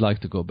 I'd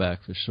like to go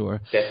back for sure.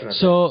 Definitely.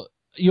 So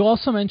you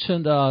also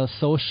mentioned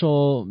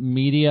social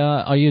media.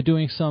 Are you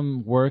doing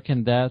some work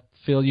in that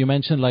field? You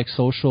mentioned like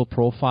social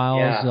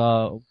profiles.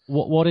 Yeah.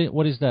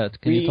 What is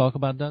that? Can you talk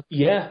about that?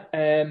 Yeah,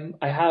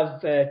 I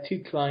have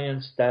 2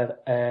 clients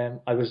that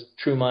I was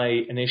through my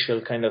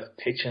initial kind of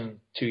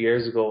pitching 2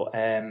 years ago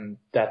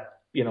that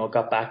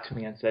got back to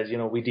me and says,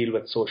 we deal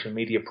with social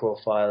media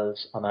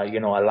profiles on a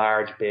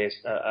large base,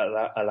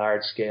 a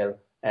large scale.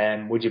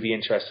 Would you be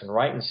interested in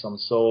writing some?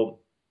 So,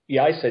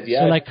 Yeah, I said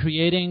yeah. So like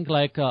creating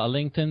like a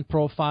LinkedIn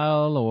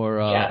profile or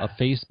a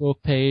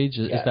Facebook page.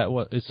 Is that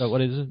what it is?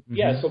 Mm-hmm.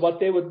 Yeah. So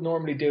what they would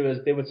normally do is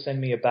they would send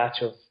me a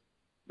batch of,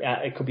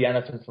 it could be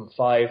anything from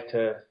 5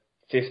 to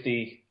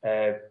 50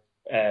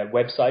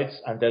 websites,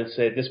 and they'll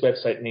say this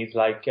website needs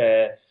like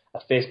a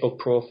Facebook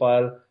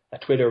profile, a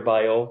Twitter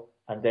bio,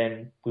 and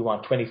then we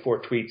want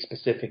 24 tweets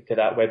specific to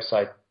that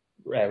website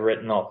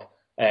written up.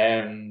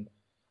 And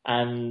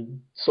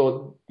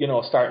so,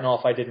 starting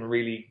off, I didn't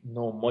really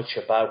know much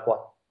about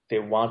what they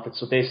wanted.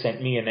 So they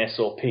sent me an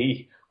SOP,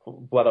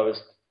 what I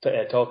was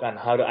talking on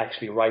how to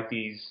actually write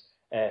these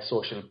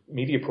social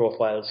media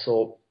profiles.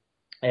 So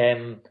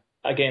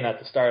again, at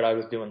the start, I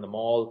was doing them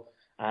all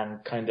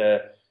and kind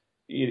of,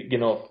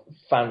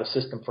 found a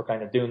system for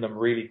kind of doing them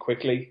really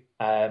quickly.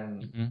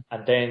 And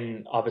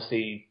then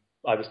obviously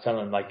I was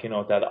telling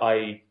that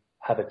I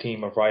have a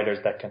team of writers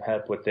that can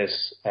help with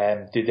this.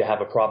 Did they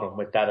have a problem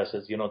with that? I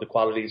says, the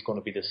quality is going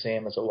to be the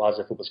same as it was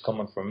if it was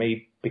coming from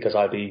me, because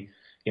I'll be,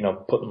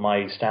 putting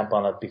my stamp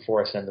on it before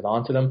I send it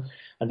on to them.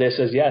 And they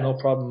says, yeah, no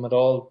problem at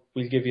all.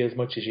 We'll give you as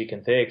much as you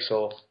can take.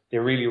 So they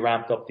really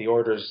ramped up the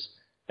orders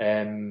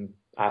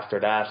after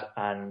that.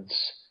 And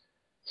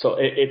so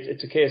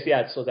it's a case,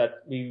 so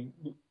that we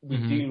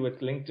deal with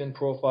LinkedIn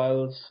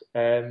profiles,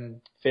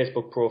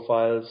 Facebook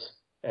profiles,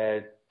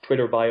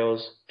 Twitter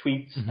bios,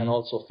 tweets, and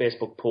also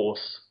Facebook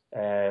posts.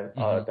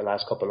 The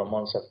last couple of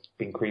months have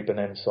been creeping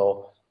in.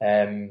 So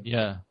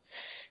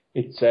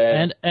it's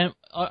and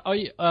are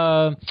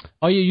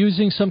you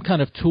using some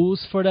kind of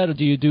tools for that, or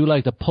do you do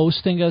like the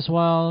posting as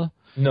well?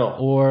 No.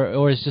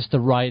 Or it's just the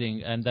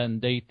writing and then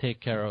they take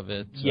care of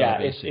it.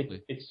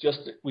 Basically. It's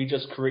just we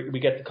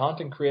get the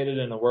content created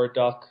in a Word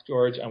doc,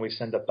 George, and we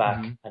send it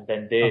back, and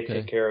then they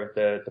take care of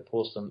the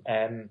posting.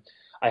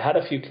 I had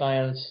a few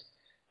clients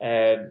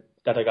that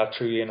I got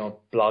through,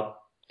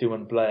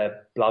 doing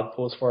blog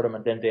posts for them,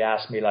 and then they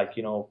asked me do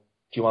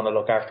you want to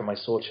look after my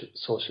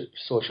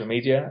social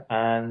media?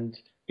 And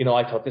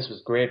I thought this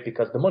was great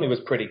because the money was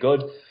pretty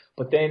good,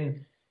 but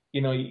then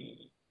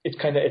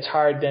it's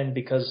hard then,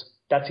 because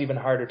that's even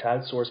harder to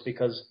outsource,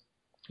 because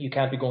you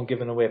can't be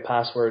giving away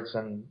passwords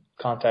and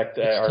contact.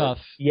 It's tough.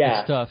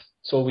 Yeah, it's tough.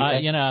 So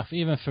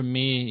even for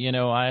me,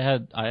 I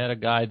had a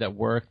guy that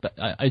worked.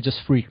 I just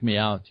freaked me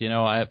out.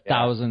 I have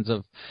thousands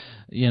of,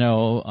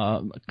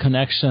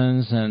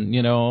 connections, and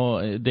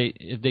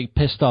if they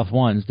pissed off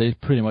once, they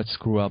pretty much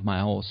screw up my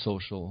whole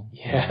social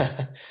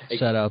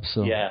setup.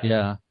 So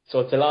So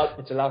it's a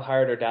lot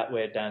harder that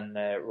way than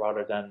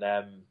rather than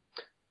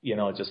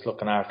just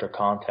looking after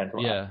content.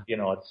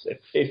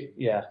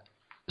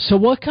 So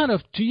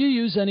do you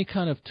use any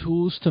kind of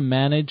tools to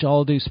manage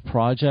all these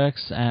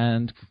projects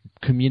and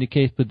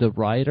communicate with the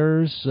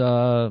writers?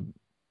 Well,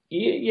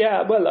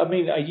 I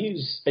mean, I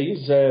use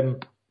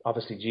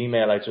obviously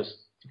Gmail. I just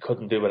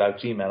couldn't do without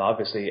Gmail,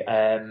 obviously.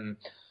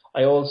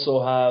 I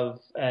also have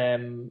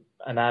an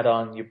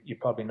add-on, you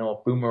probably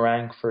know,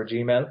 Boomerang for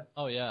Gmail.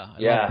 Oh yeah, I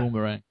love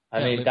Boomerang.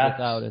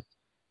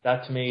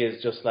 That to me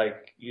is just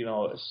like,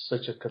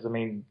 because I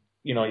mean,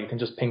 you can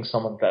just ping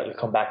someone that will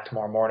come back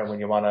tomorrow morning when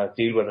you want to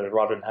deal with it,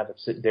 rather than have it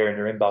sitting there in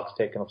your inbox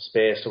taking up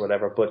space or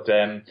whatever. But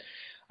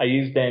I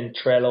use then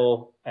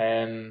Trello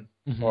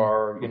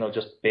or,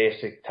 just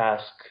basic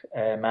task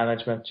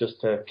management,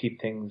 just to keep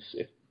things,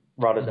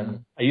 rather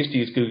than, I used to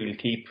use Google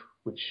Keep,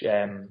 which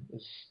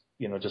is,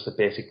 just a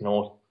basic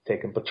note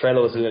taking, but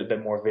Trello is a little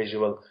bit more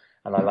visual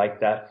and I like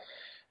that.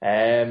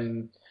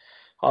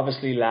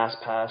 Obviously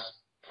LastPass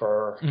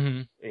for,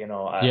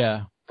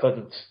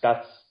 couldn't,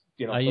 that's,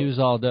 I use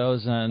all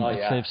those, and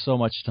it saves so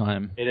much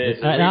time. It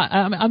is. And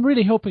I'm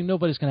really hoping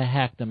nobody's going to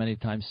hack them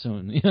anytime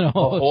soon.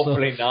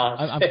 Hopefully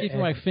not. I'm keeping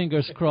my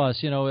fingers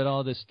crossed, with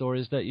all the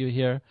stories that you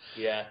hear.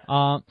 Yeah.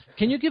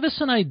 Can you give us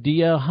an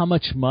idea how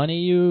much money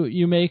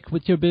you make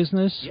with your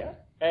business? Yeah.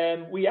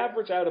 We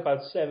average out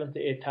about 7,000 to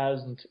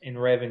 8,000 in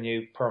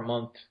revenue per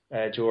month,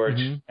 George,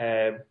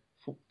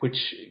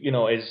 which,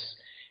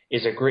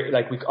 is a great,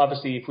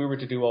 obviously if we were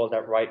to do all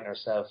that writing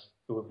ourselves,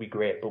 it would be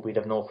great, but we'd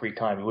have no free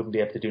time. We wouldn't be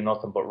able to do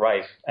nothing but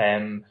write.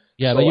 But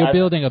you're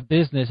building a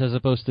business as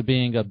opposed to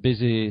being a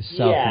busy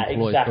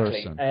self-employed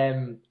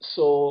person.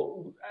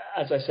 So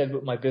as I said,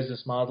 with my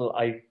business model,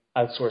 I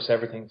outsource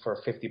everything for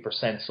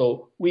 50%.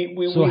 So we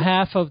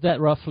half of that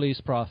roughly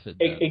is profit.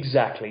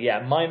 Exactly.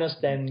 Yeah. Minus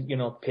then,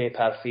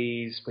 PayPal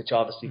fees, which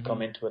obviously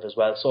come into it as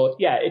well. So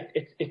yeah,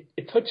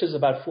 it touches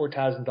about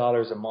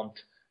 $4,000 a month,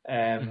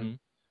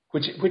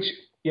 which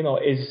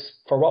is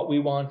for what we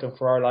want and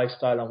for our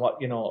lifestyle, and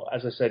what,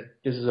 as I said,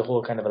 this is a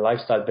whole kind of a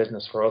lifestyle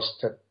business for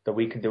us that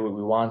we can do what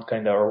we want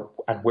and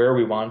where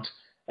we want.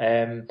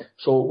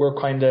 So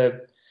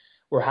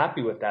we're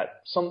happy with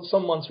that.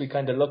 Some months we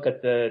kind of look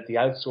at the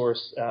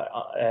outsource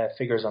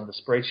figures on the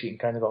spreadsheet and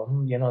kind of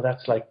go,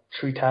 that's like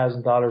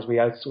 $3,000 we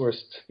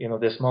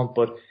outsourced, this month,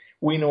 but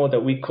we know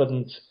that we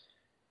couldn't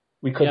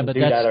do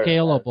that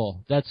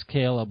ourselves. That's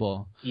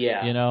scalable.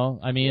 Yeah.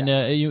 I mean,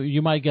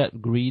 you might get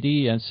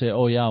greedy and say,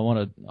 "Oh yeah, I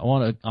want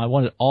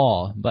it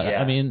all," but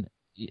I mean,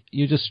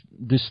 you just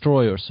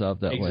destroy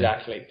yourself that way.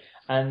 Exactly.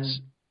 And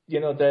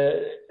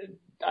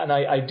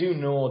I do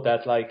know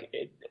that like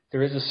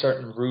there is a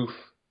certain roof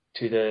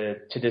to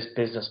this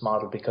business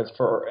model, because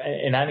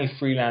in any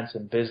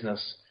freelancing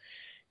business,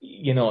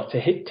 to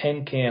hit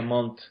 10K a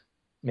month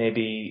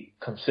maybe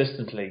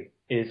consistently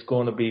is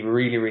going to be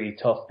really, really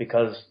tough,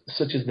 because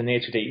such is the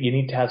nature that you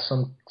need to have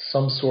some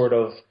sort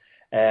of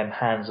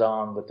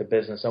hands-on with the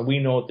business. And we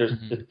know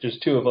there's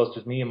two of us,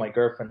 there's me and my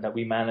girlfriend, that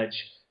we manage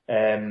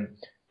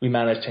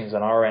things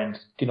on our end,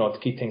 to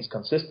keep things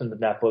consistent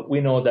and that. But we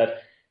know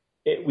that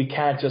we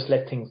can't just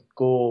let things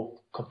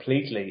go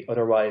completely.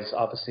 Otherwise,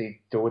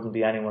 obviously, there wouldn't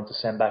be anyone to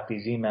send back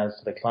these emails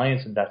to the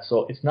clients and that.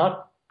 So it's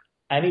not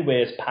any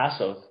way as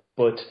passive,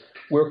 but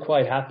we're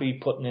quite happy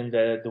putting in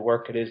the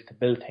work it is to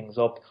build things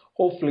up.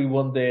 Hopefully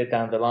one day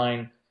down the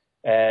line,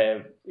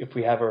 if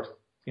we have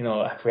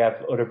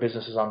other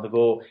businesses on the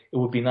go, it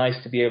would be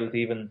nice to be able to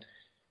even,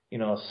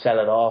 sell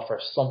it off or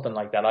something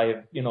like that. I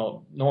have,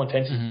 no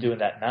intention of doing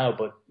that now,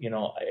 but,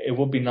 it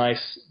would be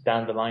nice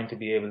down the line to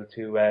be able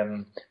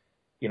to,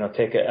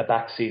 take a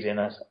back seat in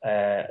it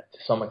to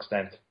some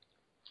extent.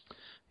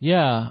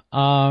 Yeah.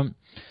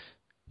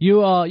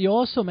 You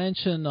also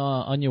mentioned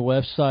on your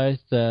website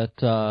that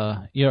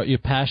you're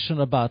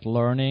passionate about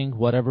learning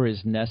whatever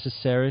is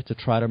necessary to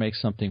try to make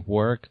something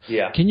work.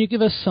 Yeah. Can you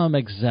give us some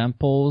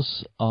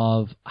examples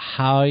of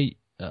how you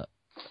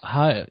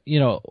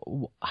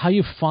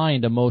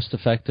find the most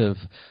effective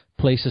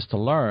places to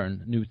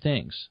learn new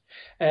things?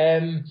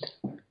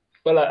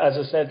 Well, as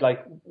I said,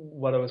 like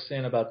what I was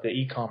saying about the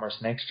e-commerce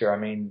next year, I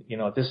mean,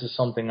 this is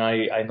something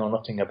I know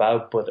nothing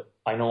about, but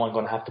I know I'm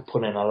going to have to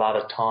put in a lot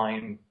of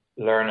time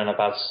learning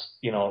about,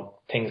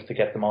 things to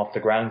get them off the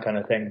ground kind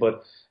of thing.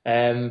 But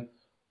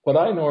what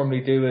I normally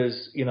do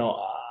is,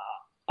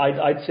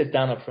 I'd sit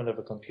down in front of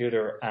a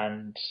computer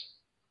and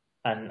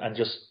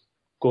just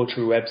go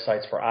through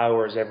websites for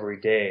hours every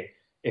day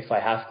if I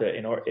have to,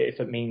 if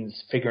it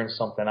means figuring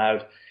something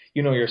out.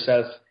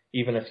 Yourself,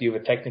 even if you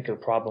have a technical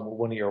problem with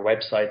one of your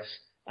websites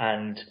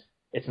and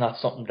it's not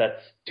something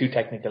that's too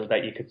technical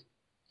that you could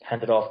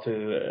hand it off to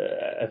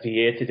a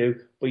VA to do,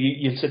 but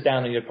you'll sit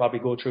down and you'll probably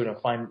go through it and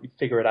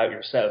figure it out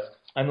yourself.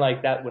 I'm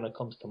like that when it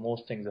comes to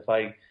most things.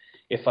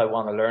 If I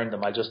want to learn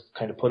them, I just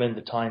kind of put in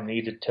the time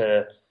needed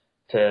to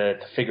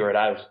figure it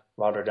out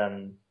rather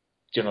than,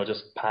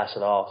 just pass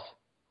it off.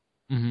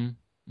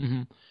 Mm-hmm.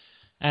 Mm-hmm.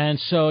 And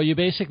so are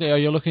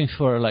you looking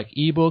for like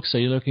ebooks? Are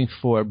you looking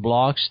for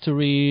blogs to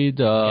read?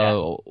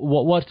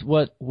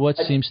 What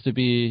seems to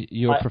be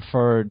your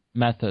preferred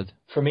method?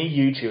 For me,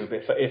 YouTube.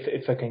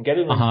 If I can get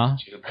it on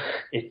YouTube,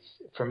 it's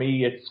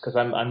because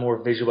I'm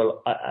more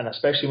visual, and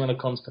especially when it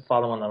comes to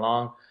following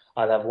along,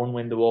 I'll have one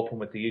window open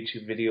with the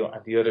YouTube video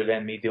and the other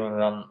then me doing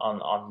it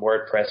on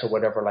WordPress or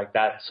whatever like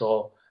that.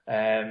 So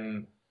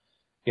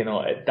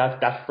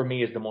that for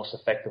me is the most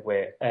effective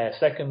way.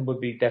 Second would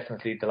be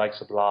definitely the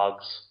likes of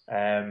blogs.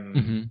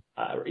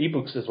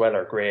 Ebooks as well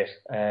are great.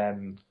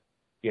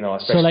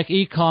 So like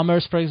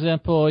e-commerce, for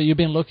example, you've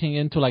been looking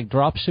into like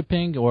drop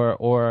shipping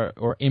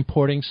or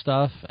importing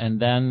stuff and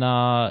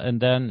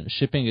then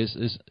shipping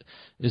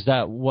is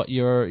that what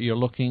you're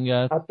looking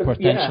at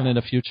potentially in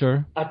the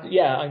future?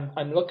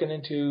 I'm looking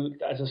into,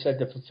 as I said,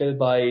 the fulfilled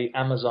by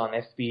Amazon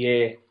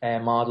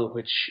FBA model,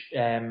 which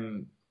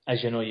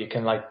as you know, you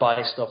can like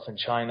buy stuff in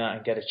China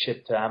and get it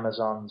shipped to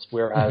Amazon's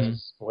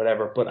warehouses or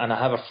whatever. And I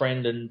have a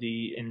friend in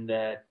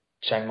the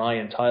Chiang Mai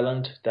in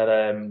Thailand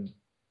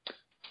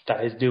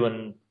that is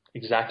doing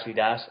exactly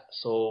that.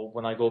 So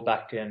when I go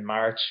back in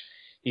March,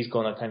 he's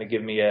going to kind of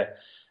give me a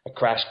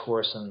crash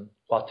course on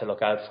what to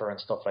look out for and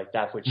stuff like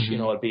that, which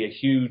will be a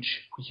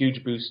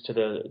huge boost to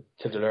the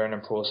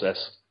learning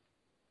process.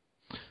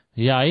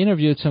 Yeah, I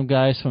interviewed some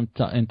guys in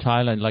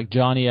Thailand, like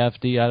Johnny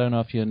FD. I don't know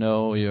if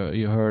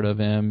you heard of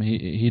him.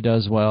 He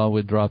does well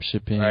with drop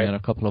shipping, right, and a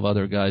couple of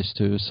other guys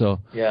too.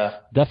 So yeah,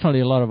 definitely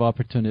a lot of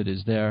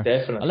opportunities there.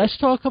 Definitely. Let's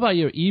talk about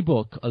your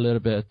ebook a little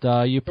bit.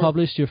 You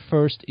published your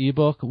first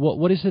ebook.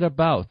 What is it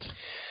about?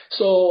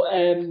 So,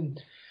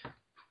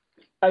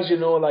 as you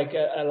know, like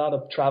a lot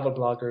of travel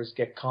bloggers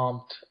get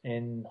comped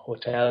in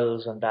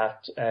hotels and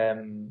that.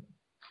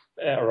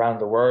 Around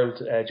the world,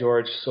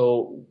 George.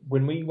 So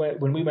when we went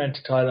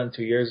to Thailand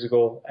 2 years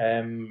ago,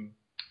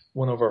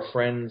 one of our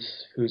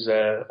friends who's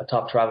a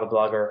top travel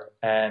blogger,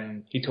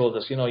 he told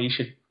us, you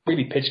should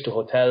really pitch to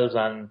hotels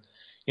and,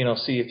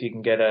 see if you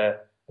can get a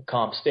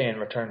comp stay in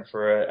return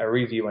for a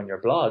review on your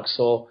blog.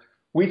 So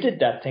we did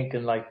that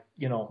thinking like,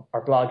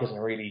 our blog isn't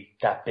really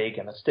that big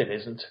and it still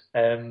isn't.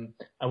 And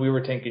we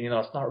were thinking,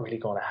 it's not really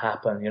going to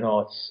happen,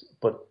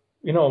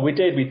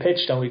 we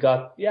pitched and we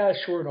got, yeah,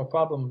 sure, no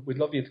problem. We'd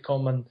love you to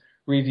come and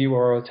review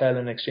our hotel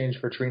in exchange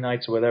for 3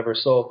 nights or whatever.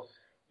 So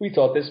we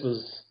thought this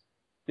was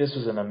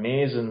an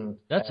amazing.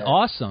 That's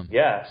awesome.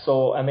 Yeah.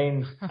 So I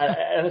mean,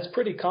 and it's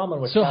pretty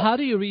common with. So how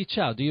do you reach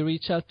out? Do you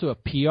reach out to a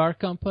PR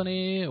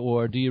company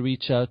or do you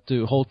reach out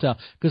to hotel?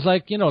 Because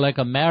like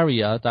a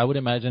Marriott, I would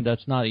imagine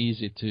that's not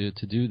easy to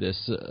do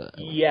this.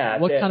 Yeah.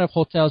 What kind of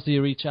hotels do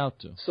you reach out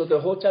to? So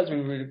the hotels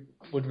we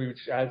would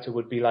reach out to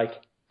would be like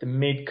the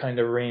mid kind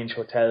of range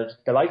hotels,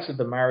 the likes of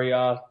the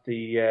Marriott,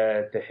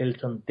 the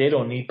Hilton, they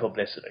don't need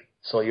publicity.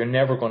 So you're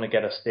never going to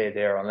get a stay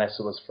there unless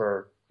it was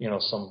for,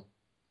 some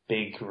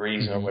big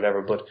reason or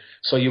whatever. But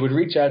so you would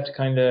reach out to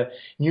kind of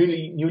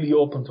newly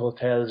opened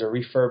hotels or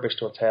refurbished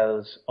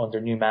hotels under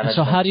new management.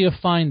 So how do you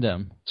find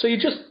them? So you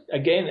just,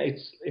 again,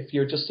 if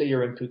you're just say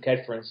you're in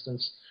Phuket, for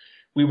instance,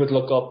 we would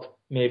look up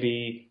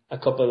maybe a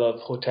couple of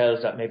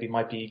hotels that maybe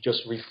might be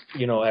just new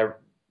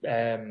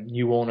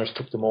owners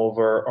took them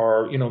over,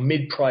 or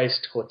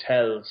mid-priced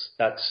hotels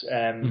that's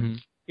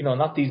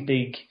not these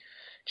big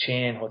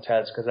chain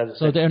hotels, because as I said,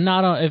 so they're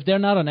not if they're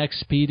not on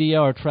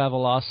Expedia or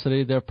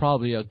Travelocity, they're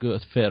probably a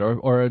good fit,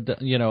 or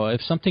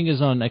if something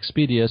is on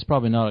Expedia, it's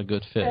probably not a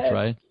good fit,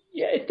 right?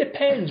 Yeah, it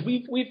depends.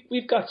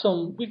 We've got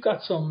some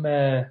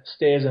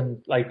stays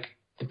in like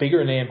the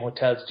bigger name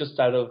hotels just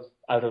out of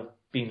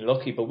being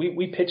lucky, but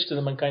we pitch to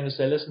them and kind of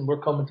say, listen,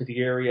 we're coming to the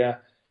area.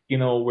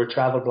 We're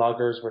travel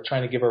bloggers. We're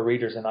trying to give our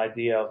readers an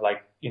idea of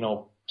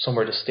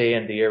somewhere to stay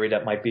in the area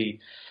that might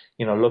be,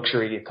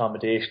 luxury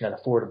accommodation at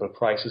affordable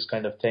prices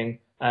kind of thing.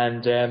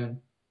 And,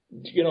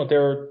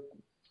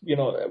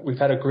 we've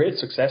had a great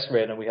success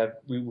rate, and we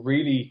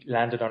really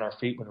landed on our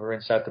feet when we were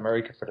in South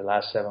America for the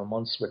last 7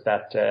 months with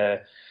that,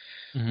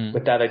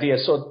 with that idea.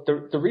 So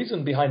the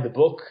reason behind the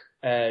book,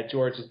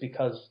 George, is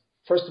because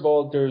first of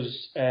all,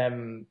 there's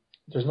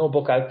no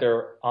book out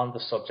there on the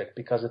subject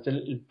because it's a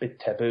little bit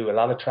taboo. A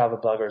lot of travel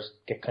bloggers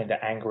get kind of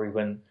angry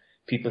when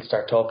people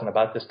start talking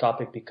about this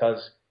topic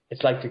because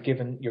it's like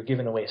you're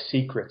giving away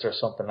secrets or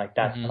something like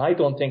that. And I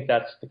don't think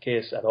that's the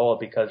case at all,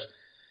 because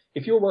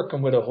if you're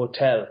working with a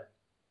hotel,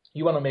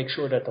 you want to make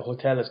sure that the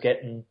hotel is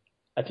getting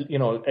a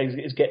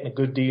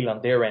good deal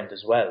on their end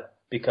as well,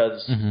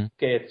 because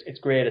it's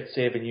great at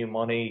saving you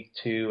money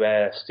to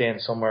stay in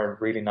somewhere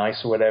really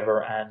nice or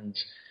whatever, and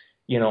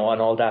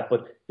and all that,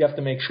 but you have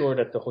to make sure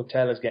that the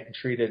hotel is getting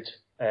treated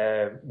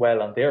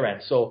well on their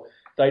end. So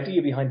the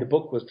idea behind the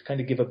book was to kind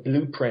of give a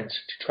blueprint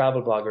to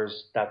travel bloggers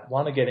that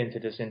want to get into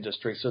this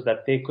industry so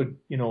that they could,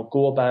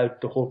 go about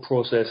the whole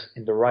process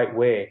in the right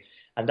way.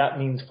 And that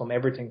means from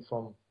everything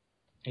from,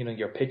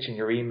 your pitch and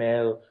your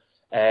email,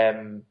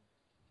 how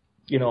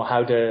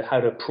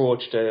to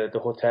approach the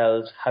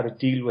hotels, how to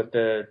deal with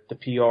the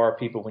PR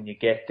people when you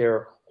get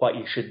there, what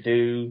you should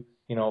do,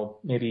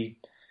 maybe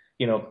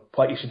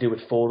what you should do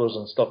with photos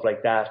and stuff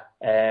like that,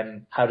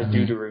 how to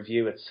do the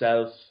review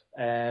itself.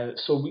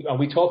 So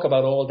we talk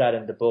about all that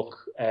in the book.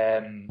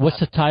 What's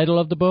the title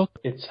of the book?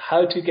 It's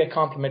How to Get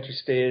Complimentary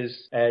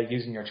Stays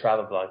Using Your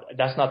Travel Blog.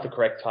 That's not the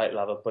correct title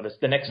of it, but it's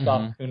the Next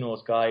Stop Who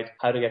Knows Guide,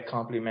 How to Get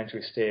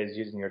Complimentary Stays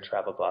Using Your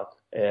Travel Blog.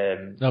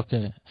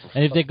 Okay.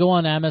 And if they go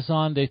on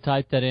Amazon, they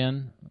type that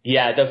in?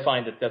 Yeah, they'll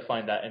find it. They'll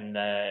find that in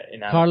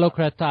Amazon. Carlo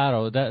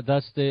Cretaro.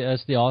 That's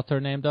the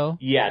author name, though.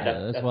 Yeah,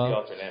 that's the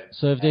author name.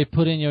 So if they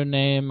put in your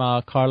name,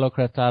 Carlo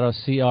Cretaro,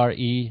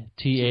 Cretaro,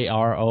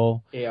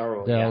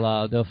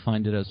 they'll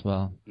find it as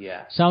well.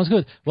 Yeah. Sounds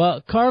good.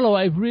 Well, Carlo,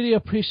 I really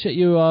appreciate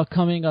you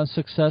coming on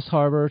Success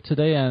Harbor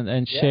today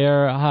and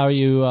share how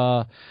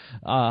you're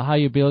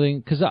building,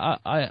 because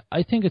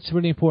I think it's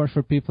really important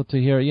for people to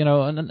hear.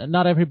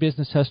 Not every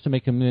business has to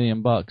make $1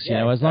 million.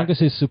 As long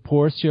as it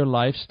supports your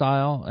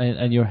lifestyle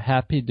and you're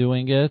happy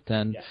doing it,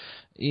 and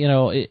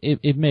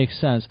it makes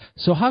sense.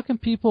 So how can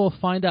people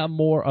find out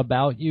more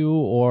about you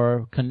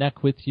or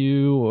connect with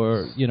you,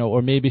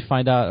 or maybe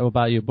find out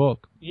about your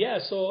book? Yeah,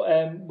 so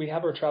we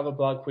have our travel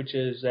blog, which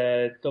is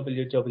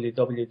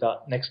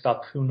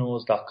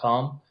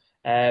www.nextstopwhoknows.com.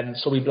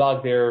 So we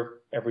blog there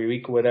every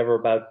week or whatever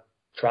about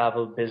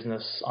travel,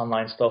 business,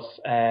 online stuff.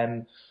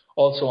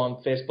 Also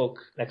on Facebook,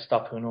 Next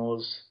Stop Who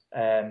Knows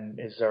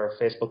is our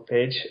Facebook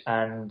page,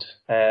 and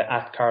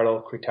at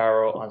Carlo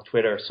Cretaro on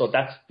Twitter. So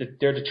they're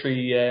the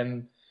three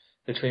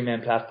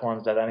main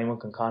platforms that anyone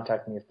can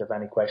contact me if they have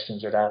any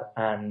questions or that.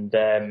 And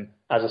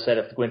as I said,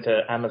 if they go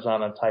into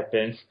Amazon and type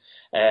in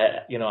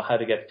how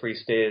to get free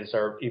stays,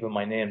 or even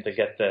my name, to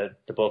get the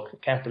book. I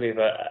can't believe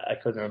I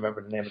couldn't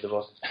remember the name of the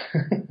book.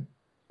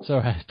 It's all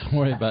right. Don't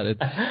worry about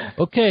it.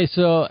 Okay,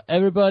 so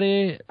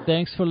everybody,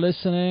 thanks for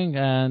listening,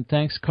 and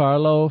thanks,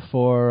 Carlo,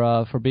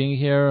 for being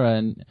here.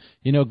 And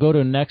go to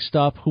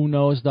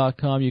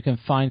nextstopwhoknows.com. You can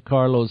find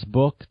Carlo's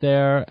book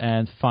there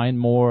and find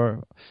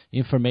more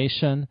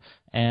information,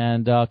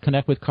 and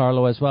connect with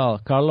Carlo as well.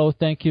 Carlo,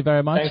 thank you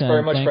very much. Thanks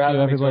very much for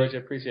having me, George. I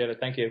appreciate it.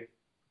 Thank you.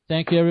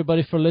 Thank you,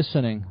 everybody, for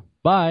listening.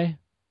 Bye.